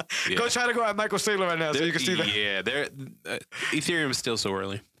 Go try to go at Michael Saylor right now, so you can see that. Yeah, Ethereum is still so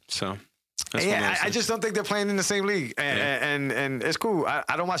early. So. I just don't think they're playing in the same league, and it's cool.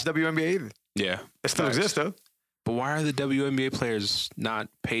 I don't watch WNBA either. Yeah, it still exists though. But why are the WNBA players not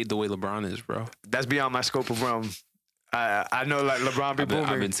paid the way LeBron is, bro? That's beyond my scope of realm. I know like LeBron be booming.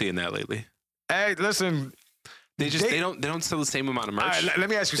 I've been seeing that lately. Hey, listen. They don't sell the same amount of merch. Let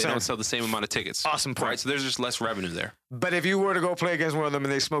me ask you something. They don't sell the same amount of tickets. Awesome point. Right, so there's just less revenue there. But if you were to go play against one of them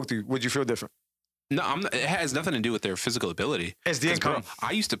and they smoked you, would you feel different? No, it has nothing to do with their physical ability. It's the income. Bro,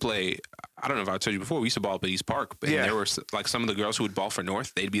 I used to play, I don't know if I told you before, we used to ball up at East Park. And there were like some of the girls who would ball for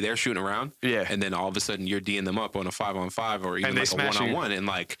North, they'd be there shooting around. Yeah. And then all of a sudden you're D'ing them up on a 5-on-5 or even like a 1-on-1. And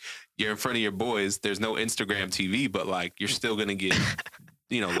like you're in front of your boys. There's no Instagram TV, but like you're still going to get,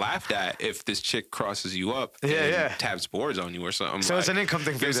 laughed at if this chick crosses you up and taps boards on you or something. So it's an income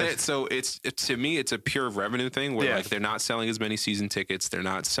thing for you. So to me, it's a pure revenue thing where like they're not selling as many season tickets. They're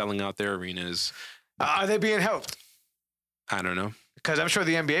not selling out their arenas. Are they being helped? I don't know. Because I'm sure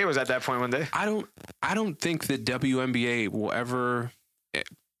the NBA was at that point one day. I don't think that WNBA will ever.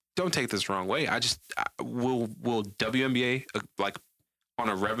 Don't take this the wrong way. Will WNBA like on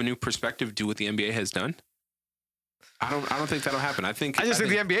a revenue perspective do what the NBA has done? I don't think that'll happen. I think the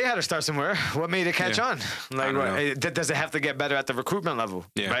NBA had to start somewhere. What made it catch on? Like, does it have to get better at the recruitment level?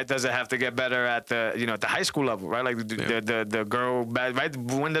 Yeah. Right? Does it have to get better at the at the high school level? Right? Like the girl, right?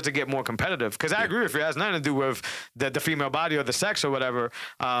 When does it get more competitive? Because I agree with you. It has nothing to do with the female body or the sex or whatever.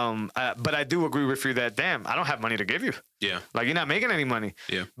 But I do agree with you that damn, I don't have money to give you. Yeah. Like you're not making any money.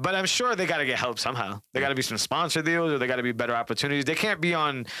 Yeah. But I'm sure they got to get help somehow. There got to be some sponsor deals, or there got to be better opportunities. They can't be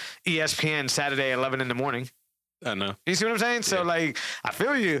on ESPN Saturday at 11 in the morning. I know. You see what I'm saying? So like, I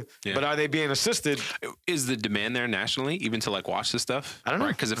feel you, but are they being assisted? Is the demand there nationally, even to like watch this stuff? I don't know.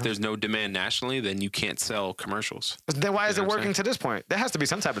 Because if there's no demand nationally, then you can't sell commercials. Then why is it working to this point? There has to be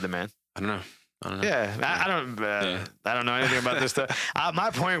some type of demand. I don't know. Yeah, I don't know anything about this stuff.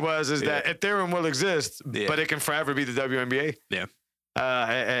 My point was that Ethereum will exist, but it can forever be the WNBA. Yeah.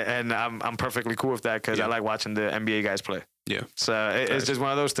 And I'm perfectly cool with that because I like watching the NBA guys play. Yeah. So it's just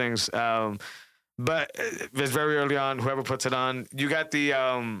one of those things. But it's very early on. Whoever puts it on, you got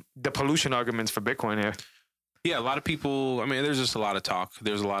the pollution arguments for Bitcoin here. Yeah, a lot of people. I mean, there's just a lot of talk.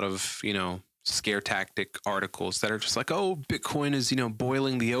 There's a lot of scare tactic articles that are just like, oh, Bitcoin is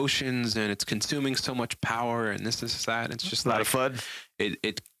boiling the oceans and it's consuming so much power and this that. It's just a lot of FUD.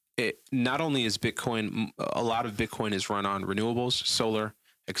 It not only is Bitcoin, a lot of Bitcoin is run on renewables, solar,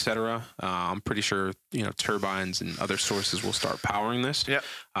 etc. I'm pretty sure turbines and other sources will start powering this. Yep.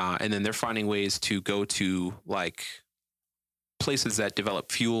 And then they're finding ways to go to like places that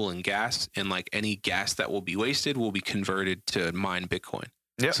develop fuel and gas, and like any gas that will be wasted will be converted to mine Bitcoin.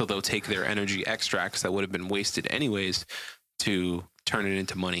 Yep. So they'll take their energy extracts that would have been wasted anyways to turn it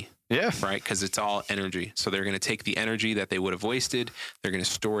into money. Yeah. Right. Because it's all energy. So they're going to take the energy that they would have wasted. They're going to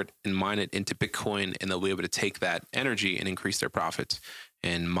store it and mine it into Bitcoin, and they'll be able to take that energy and increase their profits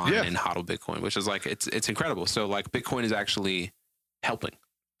and mine and hodl Bitcoin, which is like, it's incredible. So like Bitcoin is actually helping.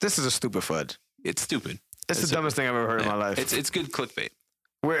 This is a stupid FUD. It's stupid. It's the dumbest thing I've ever heard in my life. It's good clickbait.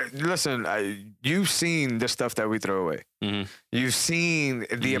 Listen, you've seen the stuff that we throw away. Mm-hmm. You've seen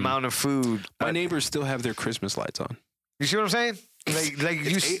the amount of food. My neighbors still have their Christmas lights on. You see what I'm saying?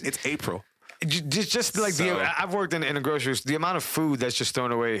 It's April. Just like I've worked in a grocery store. The amount of food that's just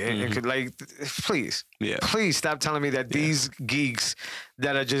thrown away, and please stop telling me that these geeks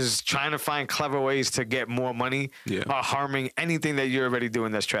that are just trying to find clever ways to get more money are harming anything that you're already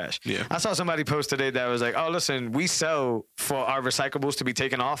doing that's trash. Yeah. I saw somebody post today that was like, "Oh, listen, we sell for our recyclables to be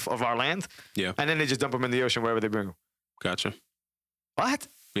taken off of our land, and then they just dump them in the ocean wherever they bring them." Gotcha. What?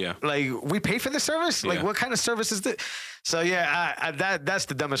 Yeah. Like, we pay for this service? Like, what kind of service is this? So, that's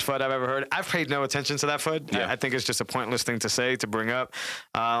the dumbest FUD I've ever heard. I've paid no attention to that FUD. I think it's just a pointless thing to say, to bring up.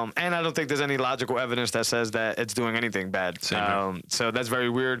 And I don't think there's any logical evidence that says that it's doing anything bad. So that's very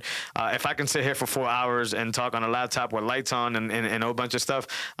weird. If I can sit here for 4 hours and talk on a laptop with lights on and a whole bunch of stuff,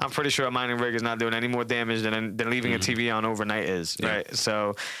 I'm pretty sure a mining rig is not doing any more damage than leaving a TV on overnight is, right?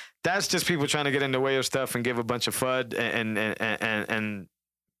 So that's just people trying to get in the way of stuff and give a bunch of FUD and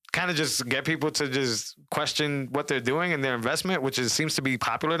kind of just get people to just question what they're doing and their investment, which seems to be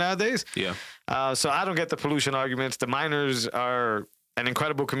popular nowadays. Yeah. So I don't get the pollution arguments. The miners are an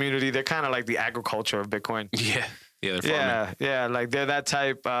incredible community. They're kind of like the agriculture of Bitcoin. Yeah. Yeah, they're farming. Yeah, like they're that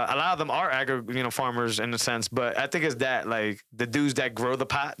type. A lot of them are farmers in a sense, but I think it's that like the dudes that grow the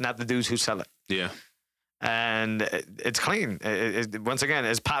pot, not the dudes who sell it. Yeah. And it's clean. Once again,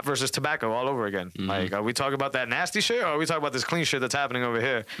 it's pot versus tobacco all over again. Mm-hmm. Like, are we talking about that nasty shit, or are we talking about this clean shit that's happening over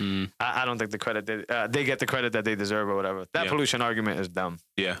here? Mm. I don't think the credit they get the credit that they deserve or whatever. That pollution argument is dumb.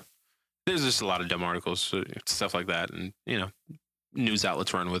 Yeah, there's just a lot of dumb articles, stuff like that, and news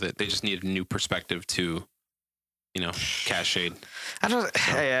outlets run with it. They just need a new perspective to cash shade. I don't.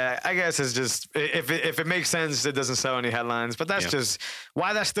 Yeah, I guess it's just if it makes sense, it doesn't sell any headlines. But that's just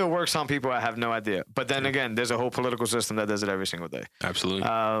why that still works on people. I have no idea. But then again, there's a whole political system that does it every single day. Absolutely.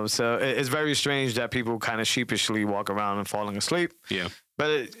 So it's very strange that people kind of sheepishly walk around and falling asleep. Yeah.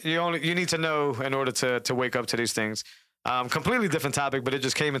 But you need to know in order to wake up to these things. Completely different topic, but it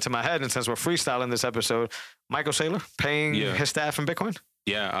just came into my head. And since we're freestyling this episode, Michael Saylor paying his staff in Bitcoin.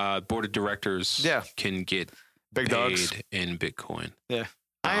 Yeah. Board of directors can get big dogs in Bitcoin. Yeah,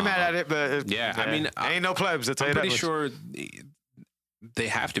 I ain't mad at it, but I mean, ain't no plebs. I'm pretty sure they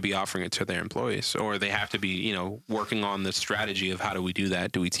have to be offering it to their employees, or they have to be, working on the strategy of how do we do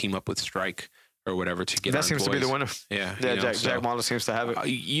that? Do we team up with Strike or whatever to get? That seems to be the winner. Yeah, Jack Mallers seems to have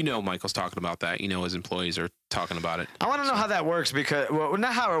it. Michael's talking about that. His employees are talking about it. I want to know how that works because, well,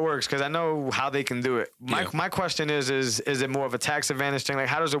 not how it works because I know how they can do it. My question is it more of a tax advantage thing? Like,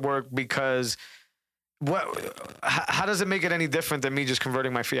 how does it work? Because how does it make it any different than me just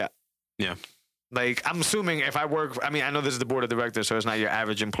converting my fiat? Yeah. Like, I'm assuming if I work, I mean, I know this is the board of directors, so it's not your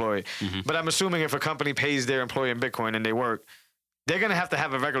average employee. But I'm assuming if a company pays their employee in Bitcoin and they work, they're going to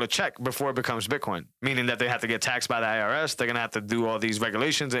have a regular check before it becomes Bitcoin, meaning that they have to get taxed by the IRS. They're going to have to do all these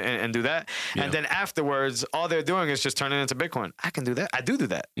regulations and do that. Yeah. And then afterwards, all they're doing is just turning it into Bitcoin. I can do that. I do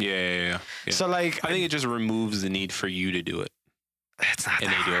that. Yeah. So, like, I think it just removes the need for you to do it. It's not and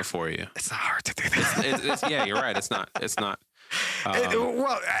that they hard. do it for you. It's not hard to do that. Yeah, you're right. It's not.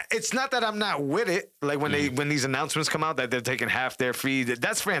 Well, it's not that I'm not with it. Like when these announcements come out that they're taking half their fee,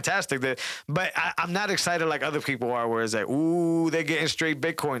 that's fantastic. But I'm not excited like other people are, where it's like, ooh, they're getting straight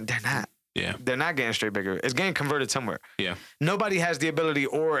Bitcoin. They're not. Yeah. They're not getting straight Bitcoin. It's getting converted somewhere. Yeah. Nobody has the ability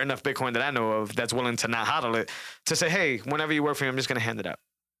or enough Bitcoin that I know of that's willing to not hodl it to say, hey, whenever you work for me, I'm just going to hand it out.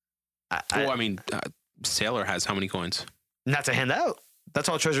 I mean, Sailor has how many coins? Not to hand out. That's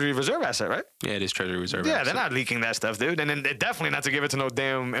all Treasury Reserve asset, right? Yeah, it is Treasury Reserve asset. asset. They're not leaking that stuff, dude. And then definitely not to give it to no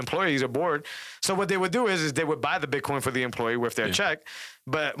damn employees or board. So what they would do is they would buy the Bitcoin for the employee with their check.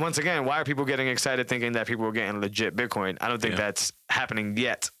 But once again, why are people getting excited thinking that people are getting legit Bitcoin? I don't think that's happening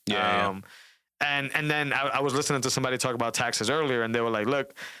yet. And then I was listening to somebody talk about taxes earlier, and they were like,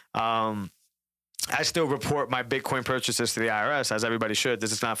 look, I still report my Bitcoin purchases to the IRS, as everybody should.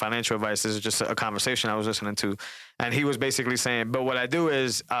 This is not financial advice. This is just a conversation I was listening to. And he was basically saying, but what I do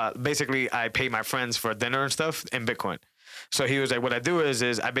is basically I pay my friends for dinner and stuff in Bitcoin. So he was like, what I do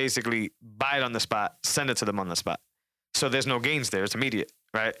is I basically buy it on the spot, send it to them on the spot. So there's no gains there. It's immediate,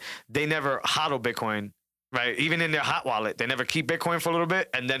 right? They never hodl Bitcoin, right? Even in their hot wallet, they never keep Bitcoin for a little bit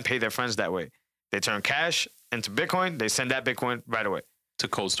and then pay their friends that way. They turn cash into Bitcoin. They send that Bitcoin right away. To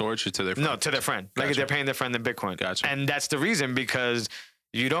cold storage or to their friend? No, to their friend. Gotcha. Like they're paying their friend in Bitcoin. Gotcha. And that's the reason, because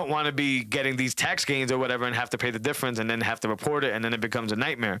you don't want to be getting these tax gains or whatever and have to pay the difference and then have to report it, and then it becomes a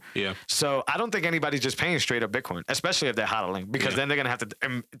nightmare. Yeah. So I don't think anybody's just paying straight up Bitcoin, especially if they're hodling, because then they're going to have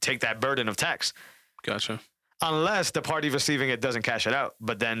to take that burden of tax. Gotcha. Unless the party receiving it doesn't cash it out.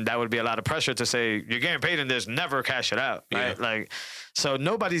 But then that would be a lot of pressure to say, you're getting paid in this, never cash it out, right? Yeah. Like, so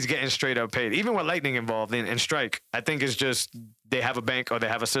nobody's getting straight up paid. Even with Lightning involved in Strike, I think it's just they have a bank or they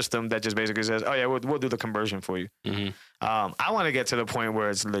have a system that just basically says, oh yeah, we'll do the conversion for you. Mm-hmm. I want to get to the point where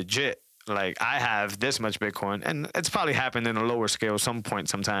it's legit. Like, I have this much Bitcoin, and it's probably happened in a lower scale some point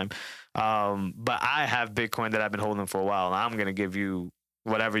sometime. But I have Bitcoin that I've been holding for a while, and I'm going to give you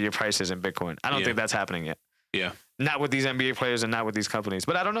whatever your price is in Bitcoin. I don't think that's happening yet. Yeah. Not with these NBA players and not with these companies.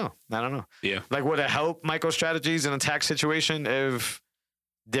 But I don't know. Yeah. Like, would it help MicroStrategies in a tax situation if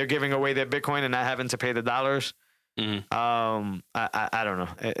they're giving away their Bitcoin and not having to pay the dollars? Mm-hmm. I don't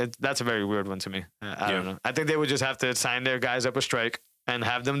know. That's a very weird one to me. I don't know. I think they would just have to sign their guys up a strike and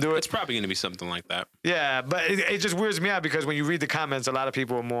have them do it. It's probably going to be something like that. Yeah, but it just weirds me out, because when you read the comments, a lot of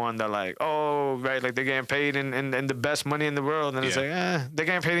people are more on the like, oh, right, like they're getting paid in the best money in the world. And it's like, they're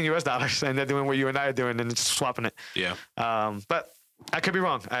getting paid in US dollars and they're doing what you and I are doing and it's swapping it. Yeah. But I could be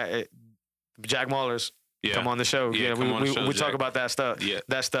wrong. Jack Maulers, come on the show. Yeah, we talk about that stuff. Yeah.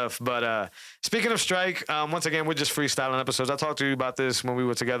 That stuff. But speaking of strike, once again, we're just freestyling episodes. I talked to you about this when we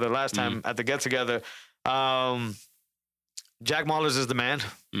were together last time at the get together. Jack Maulers is the man.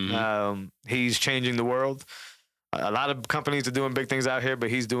 Mm-hmm. He's changing the world. A lot of companies are doing big things out here, but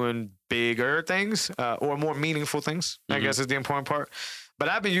he's doing bigger things or more meaningful things, I guess is the important part. But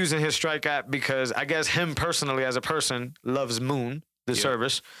I've been using his Strike app because I guess him personally as a person loves Moon, the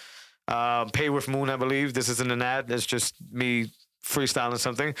service. Pay with Moon, I believe. This isn't an ad. It's just me freestyling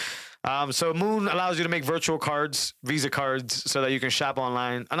something. So Moon allows you to make virtual cards, Visa cards, so that you can shop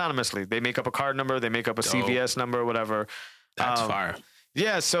online anonymously. They make up a card number. They make up a CVS number, whatever. That's fire.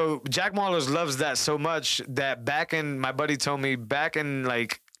 Yeah, so Jack Maulers loves that so much that my buddy told me back in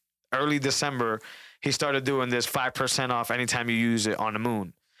like early December, he started doing this 5% off anytime you use it on the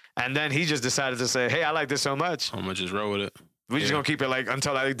Moon. And then he just decided to say, hey, I like this so much. I'm going to just roll with it. We're just going to keep it like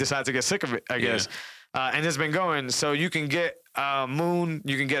until I decide to get sick of it, I guess. And it's been going. So you can get Moon,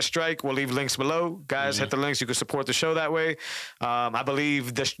 you can get Strike. We'll leave links below. Guys, hit the links. You can support the show that way. I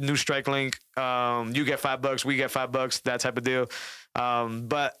believe the new Strike link, you get $5, we get $5, that type of deal.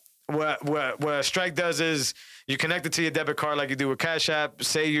 But what Strike does is you connect it to your debit card like you do with Cash App.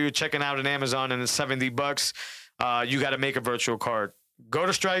 Say you're checking out on Amazon and it's $70. You got to make a virtual card. Go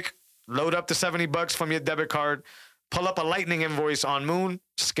to Strike, load up the $70 from your debit card, pull up a Lightning invoice on Moon,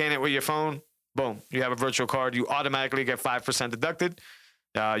 scan it with your phone. Boom, you have a virtual card. You automatically get 5% deducted.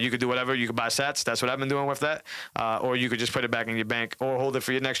 You could do whatever. You could buy sats. That's what I've been doing with that. Or you could just put it back in your bank or hold it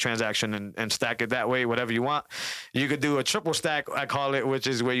for your next transaction and stack it that way, whatever you want. You could do a triple stack, I call it, which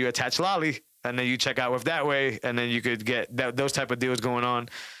is where you attach Lolly and then you check out with that way. And then you could get those type of deals going on.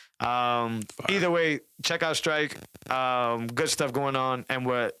 Either way, check out Strike. Good stuff going on. And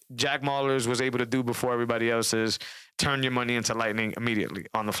what Jack Maulers was able to do before everybody else is turn your money into Lightning immediately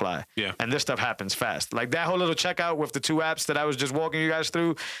on the fly. Yeah. And this stuff happens fast. Like that whole little checkout with the 2 apps that I was just walking you guys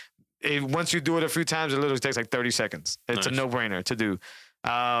through, once you do it a few times, it literally takes like 30 seconds. It's a no-brainer to do.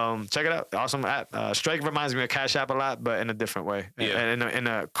 Check it out. Awesome app. Strike reminds me of Cash App a lot, but in a different way. Yeah. In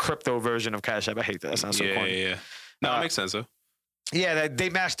a crypto version of Cash App. I hate that. That sounds so corny. Yeah. No, it makes sense though. Yeah, they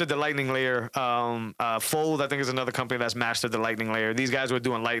mastered the Lightning layer. Fold, I think, is another company that's mastered the Lightning layer. These guys were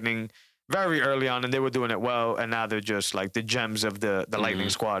doing Lightning very early on, and they were doing it well. And now they're just like the gems of the Lightning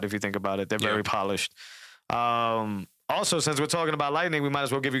squad. If you think about it, they're very polished. Also, since we're talking about Lightning, we might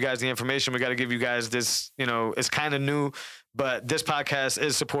as well give you guys the information. We got to give you guys this, it's kind of new, but this podcast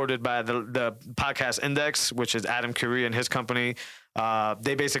is supported by the Podcast Index, which is Adam Curry and his company.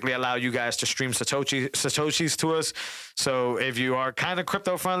 They basically allow you guys to stream Satoshis to us. So if you are kind of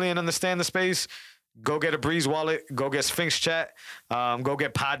crypto friendly and understand the space, go get a Breeze wallet, go get Sphinx Chat, go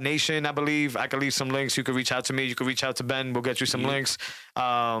get Pod Nation, I believe. I could leave some links. You could reach out to me. You could reach out to Ben. We'll get you some links.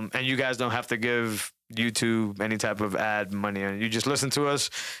 And you guys don't have to give YouTube any type of ad money. And you just listen to us.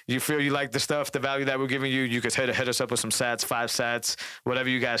 You feel you like the stuff, the value that we're giving you, you could hit us up with some sats, 5 sats, whatever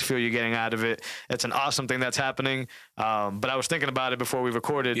you guys feel you're getting out of it. It's an awesome thing that's happening. But I was thinking about it before we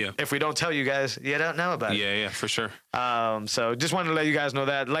recorded. Yeah. If we don't tell you guys, you don't know about it. Yeah, for sure. So just wanted to let you guys know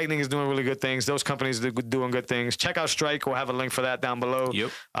that Lightning is doing really good things. Those companies are doing good things. Check out Strike. We'll have a link for that down below.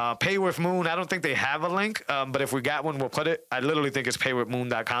 Yep. Pay with Moon. I don't think they have a link, but if we got one, we'll put it. I literally think it's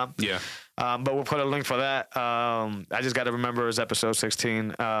paywithmoon.com. Yeah. But we'll put a link for that. I just got to remember it's episode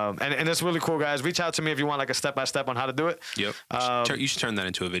 16. And it's really cool, guys. Reach out to me if you want like a step-by-step on how to do it. Yep. You should turn that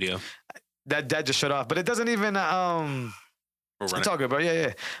into a video. That just shut off. But it doesn't even... it's all good, bro.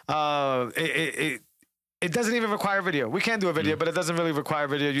 Yeah. It doesn't even require video. We can do a video, but it doesn't really require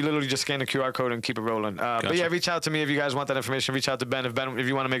video. You literally just scan the QR code and keep it rolling. Gotcha. But yeah, reach out to me if you guys want that information. Reach out to Ben. If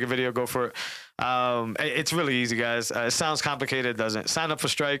you want to make a video, go for it. It's really easy, guys. It sounds complicated. It doesn't. Sign up for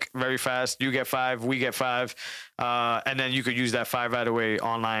Strike very fast. You get 5. We get 5. And then you could use that 5 right away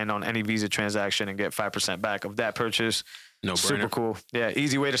online on any Visa transaction and get 5% back of that purchase. No brainer. Super cool. Yeah,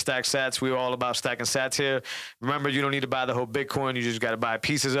 easy way to stack sats. We're all about stacking sats here. Remember, you don't need to buy the whole Bitcoin. You just got to buy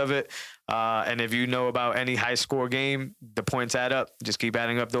pieces of it. And if you know about any high score game, the points add up. Just keep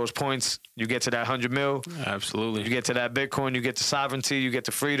adding up those points. You get to that 100 mil. Absolutely. You get to that Bitcoin. You get to sovereignty. You get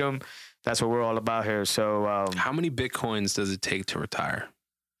to freedom. That's what we're all about here. So, how many Bitcoins does it take to retire?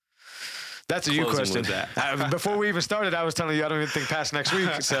 That's a you question. Before we even started, I was telling you I don't even think past next week.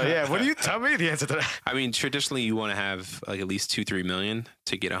 So yeah, what do you tell me the answer to that? I mean, traditionally you want to have like at least 2-3 million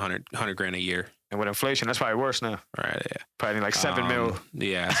to get 100 grand a year. And with inflation, that's probably worse now. Right. Yeah. Probably like 7 mil.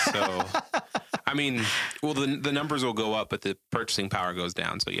 Yeah. So, I mean, well, the numbers will go up, but the purchasing power goes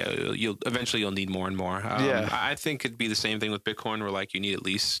down. So yeah, you'll eventually need more and more. I think it'd be the same thing with Bitcoin, where like you need at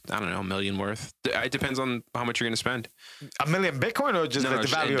least, I don't know, $1 million worth. It depends on how much you're going to spend. $1 million Bitcoin or just the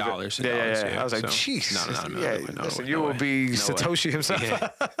value in dollars? In dollars. Yeah. I was like, jeez. No, not $1 million. Yeah, listen, you will be Satoshi himself.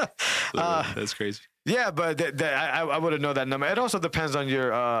 Yeah. That's crazy. Yeah, but I wouldn't know that number. It also depends on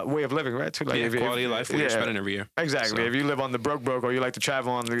your way of living, right? Too, like quality of life, what you're spending every year. Exactly. So, if you live on the broke, or you like to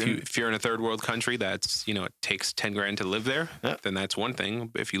travel on the... If you're in a third world country that's, it takes 10 grand to live there, then that's one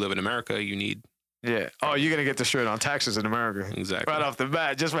thing. If you live in America, you need... Yeah. Oh, you're going to get destroyed on taxes in America. Exactly. Right off the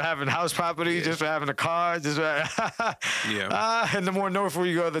bat. Just for having house property, just for having a car. Just for... and the more north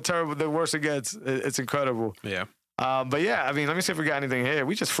you go, the worse it gets. It's incredible. Yeah. But yeah, I mean, let me see if we got anything here.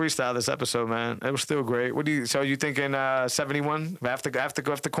 We just freestyled this episode, man. It was still great. So you thinking 71 after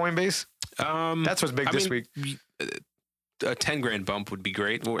Coinbase? That's what's big this week. A 10 grand bump would be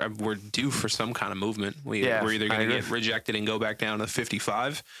great. We're due for some kind of movement. We're either going to get rejected and go back down to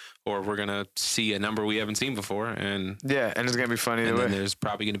 55, or we're going to see a number we haven't seen before. And it's going to be funny. And then there's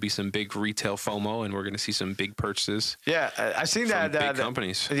probably going to be some big retail FOMO, and we're going to see some big purchases. Yeah, I seen that. Big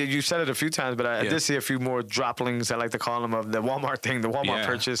companies. You said it a few times, but I did see a few more droplings, I like to call them, of the Walmart thing, the Walmart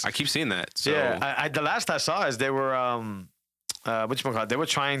purchase. I keep seeing that. So. Yeah, the last I saw is they were, they were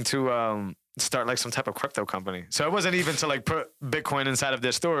trying to... start like some type of crypto company. So it wasn't even to like put Bitcoin inside of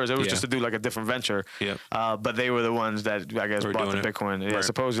their stores. It was just to do like a different venture. Yeah. But they were the ones that I guess bought the Bitcoin. Yeah,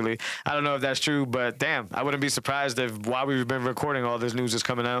 supposedly. I don't know if that's true, but damn, I wouldn't be surprised if while we've been recording, all this news is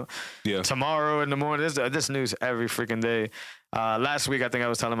coming out. Yeah. Tomorrow in the morning. This news every freaking day. Last week, I think I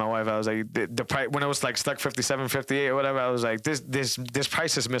was telling my wife, I was like, the price when it was like stuck 57, 58 or whatever, I was like, this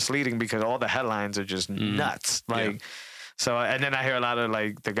price is misleading because all the headlines are just nuts. Like. So, and then I hear a lot of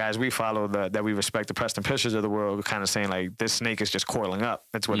like the guys we follow that we respect, the Preston Pictures of the world, kind of saying like this snake is just coiling up.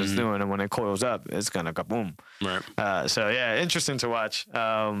 That's what it's doing, and when it coils up, it's gonna go boom. Right. So yeah, interesting to watch.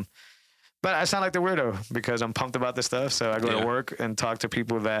 But I sound like the weirdo because I'm pumped about this stuff. So I go to work and talk to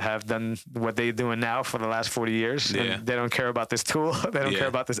people that have done what they're doing now for the last 40 years. Yeah. And they don't care about this tool. They don't care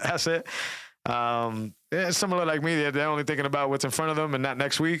about this asset. Similar like me, they're only thinking about what's in front of them and not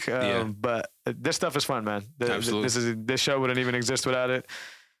next week. But this stuff is fun, man. Absolutely. This show wouldn't even exist without it.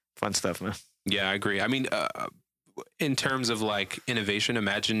 Fun stuff, man. Yeah, I agree. I mean, in terms of like innovation,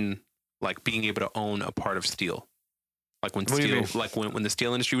 imagine like being able to own a part of steel. Like when when the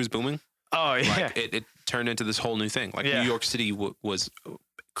steel industry was booming. Oh yeah, like it turned into this whole new thing. Like New York City was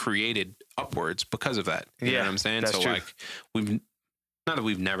created upwards because of that. You know what I'm saying? That's so true. like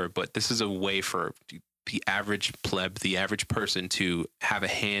we've never, but this is a way for the average pleb, the average person, to have a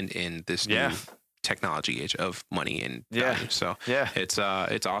hand in this new technology age of money and value. So it's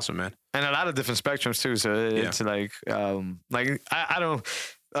awesome, man. And a lot of different spectrums too. So it's like I don't.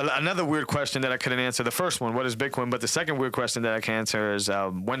 Another weird question that I couldn't answer. The first one, what is Bitcoin? But the second weird question that I can answer is,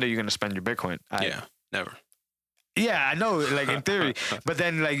 when are you going to spend your Bitcoin? Never. Yeah, I know, like in theory, but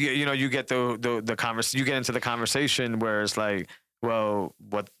then like you get the conversation. You get into the conversation where it's like, well,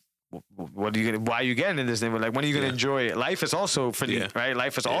 what do you get? Why are you getting in this thing? Like, when are you going to enjoy it? Life is also finite, right?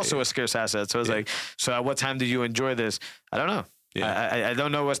 Life is also a scarce asset. So it's like, so at what time do you enjoy this? I don't know. Yeah. I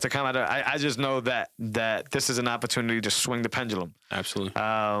don't know what's to come out of. I just know that this is an opportunity to swing the pendulum. Absolutely.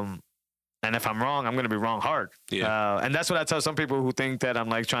 And if I'm wrong, I'm going to be wrong hard. Yeah. And that's what I tell some people who think that I'm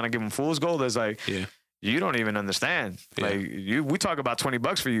like trying to give them fool's gold. Is like, you don't even understand. Yeah. Like we talk about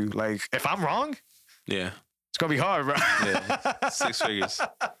 $20 for you. Like if I'm wrong, it's gonna be hard, bro. Yeah. 6 figures.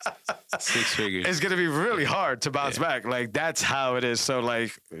 6 figures. It's gonna be really hard to bounce back. Like that's how it is. So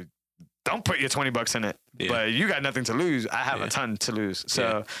like, don't put your $20 in it. But you got nothing to lose. I have a ton to lose.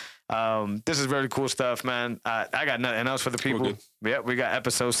 So this is really cool stuff, man. I got nothing else for the people. Yep, we got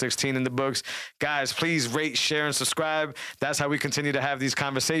episode 16 in the books. Guys, please rate, share, and subscribe. That's how we continue to have these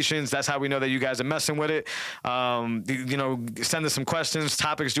conversations. That's how we know that you guys are messing with it. Send us some questions,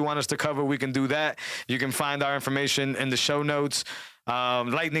 topics you want us to cover. We can do that. You can find our information in the show notes.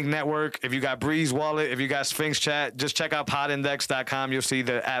 Lightning Network. If you got Breeze Wallet, if you got Sphinx Chat, just check out podindex.com. You'll see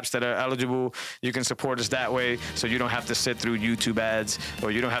the apps that are eligible. You can support us that way, so you don't have to sit through YouTube ads,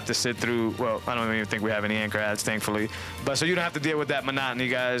 or you don't have to sit through, well, I don't even think we have any Anchor ads, thankfully. But so you don't have to deal with that monotony,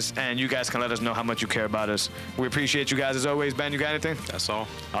 guys, and you guys can let us know how much you care about us. We appreciate you guys as always. Ben, you got anything? That's all.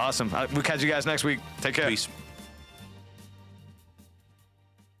 Awesome. We'll catch you guys next week. Take care. Peace.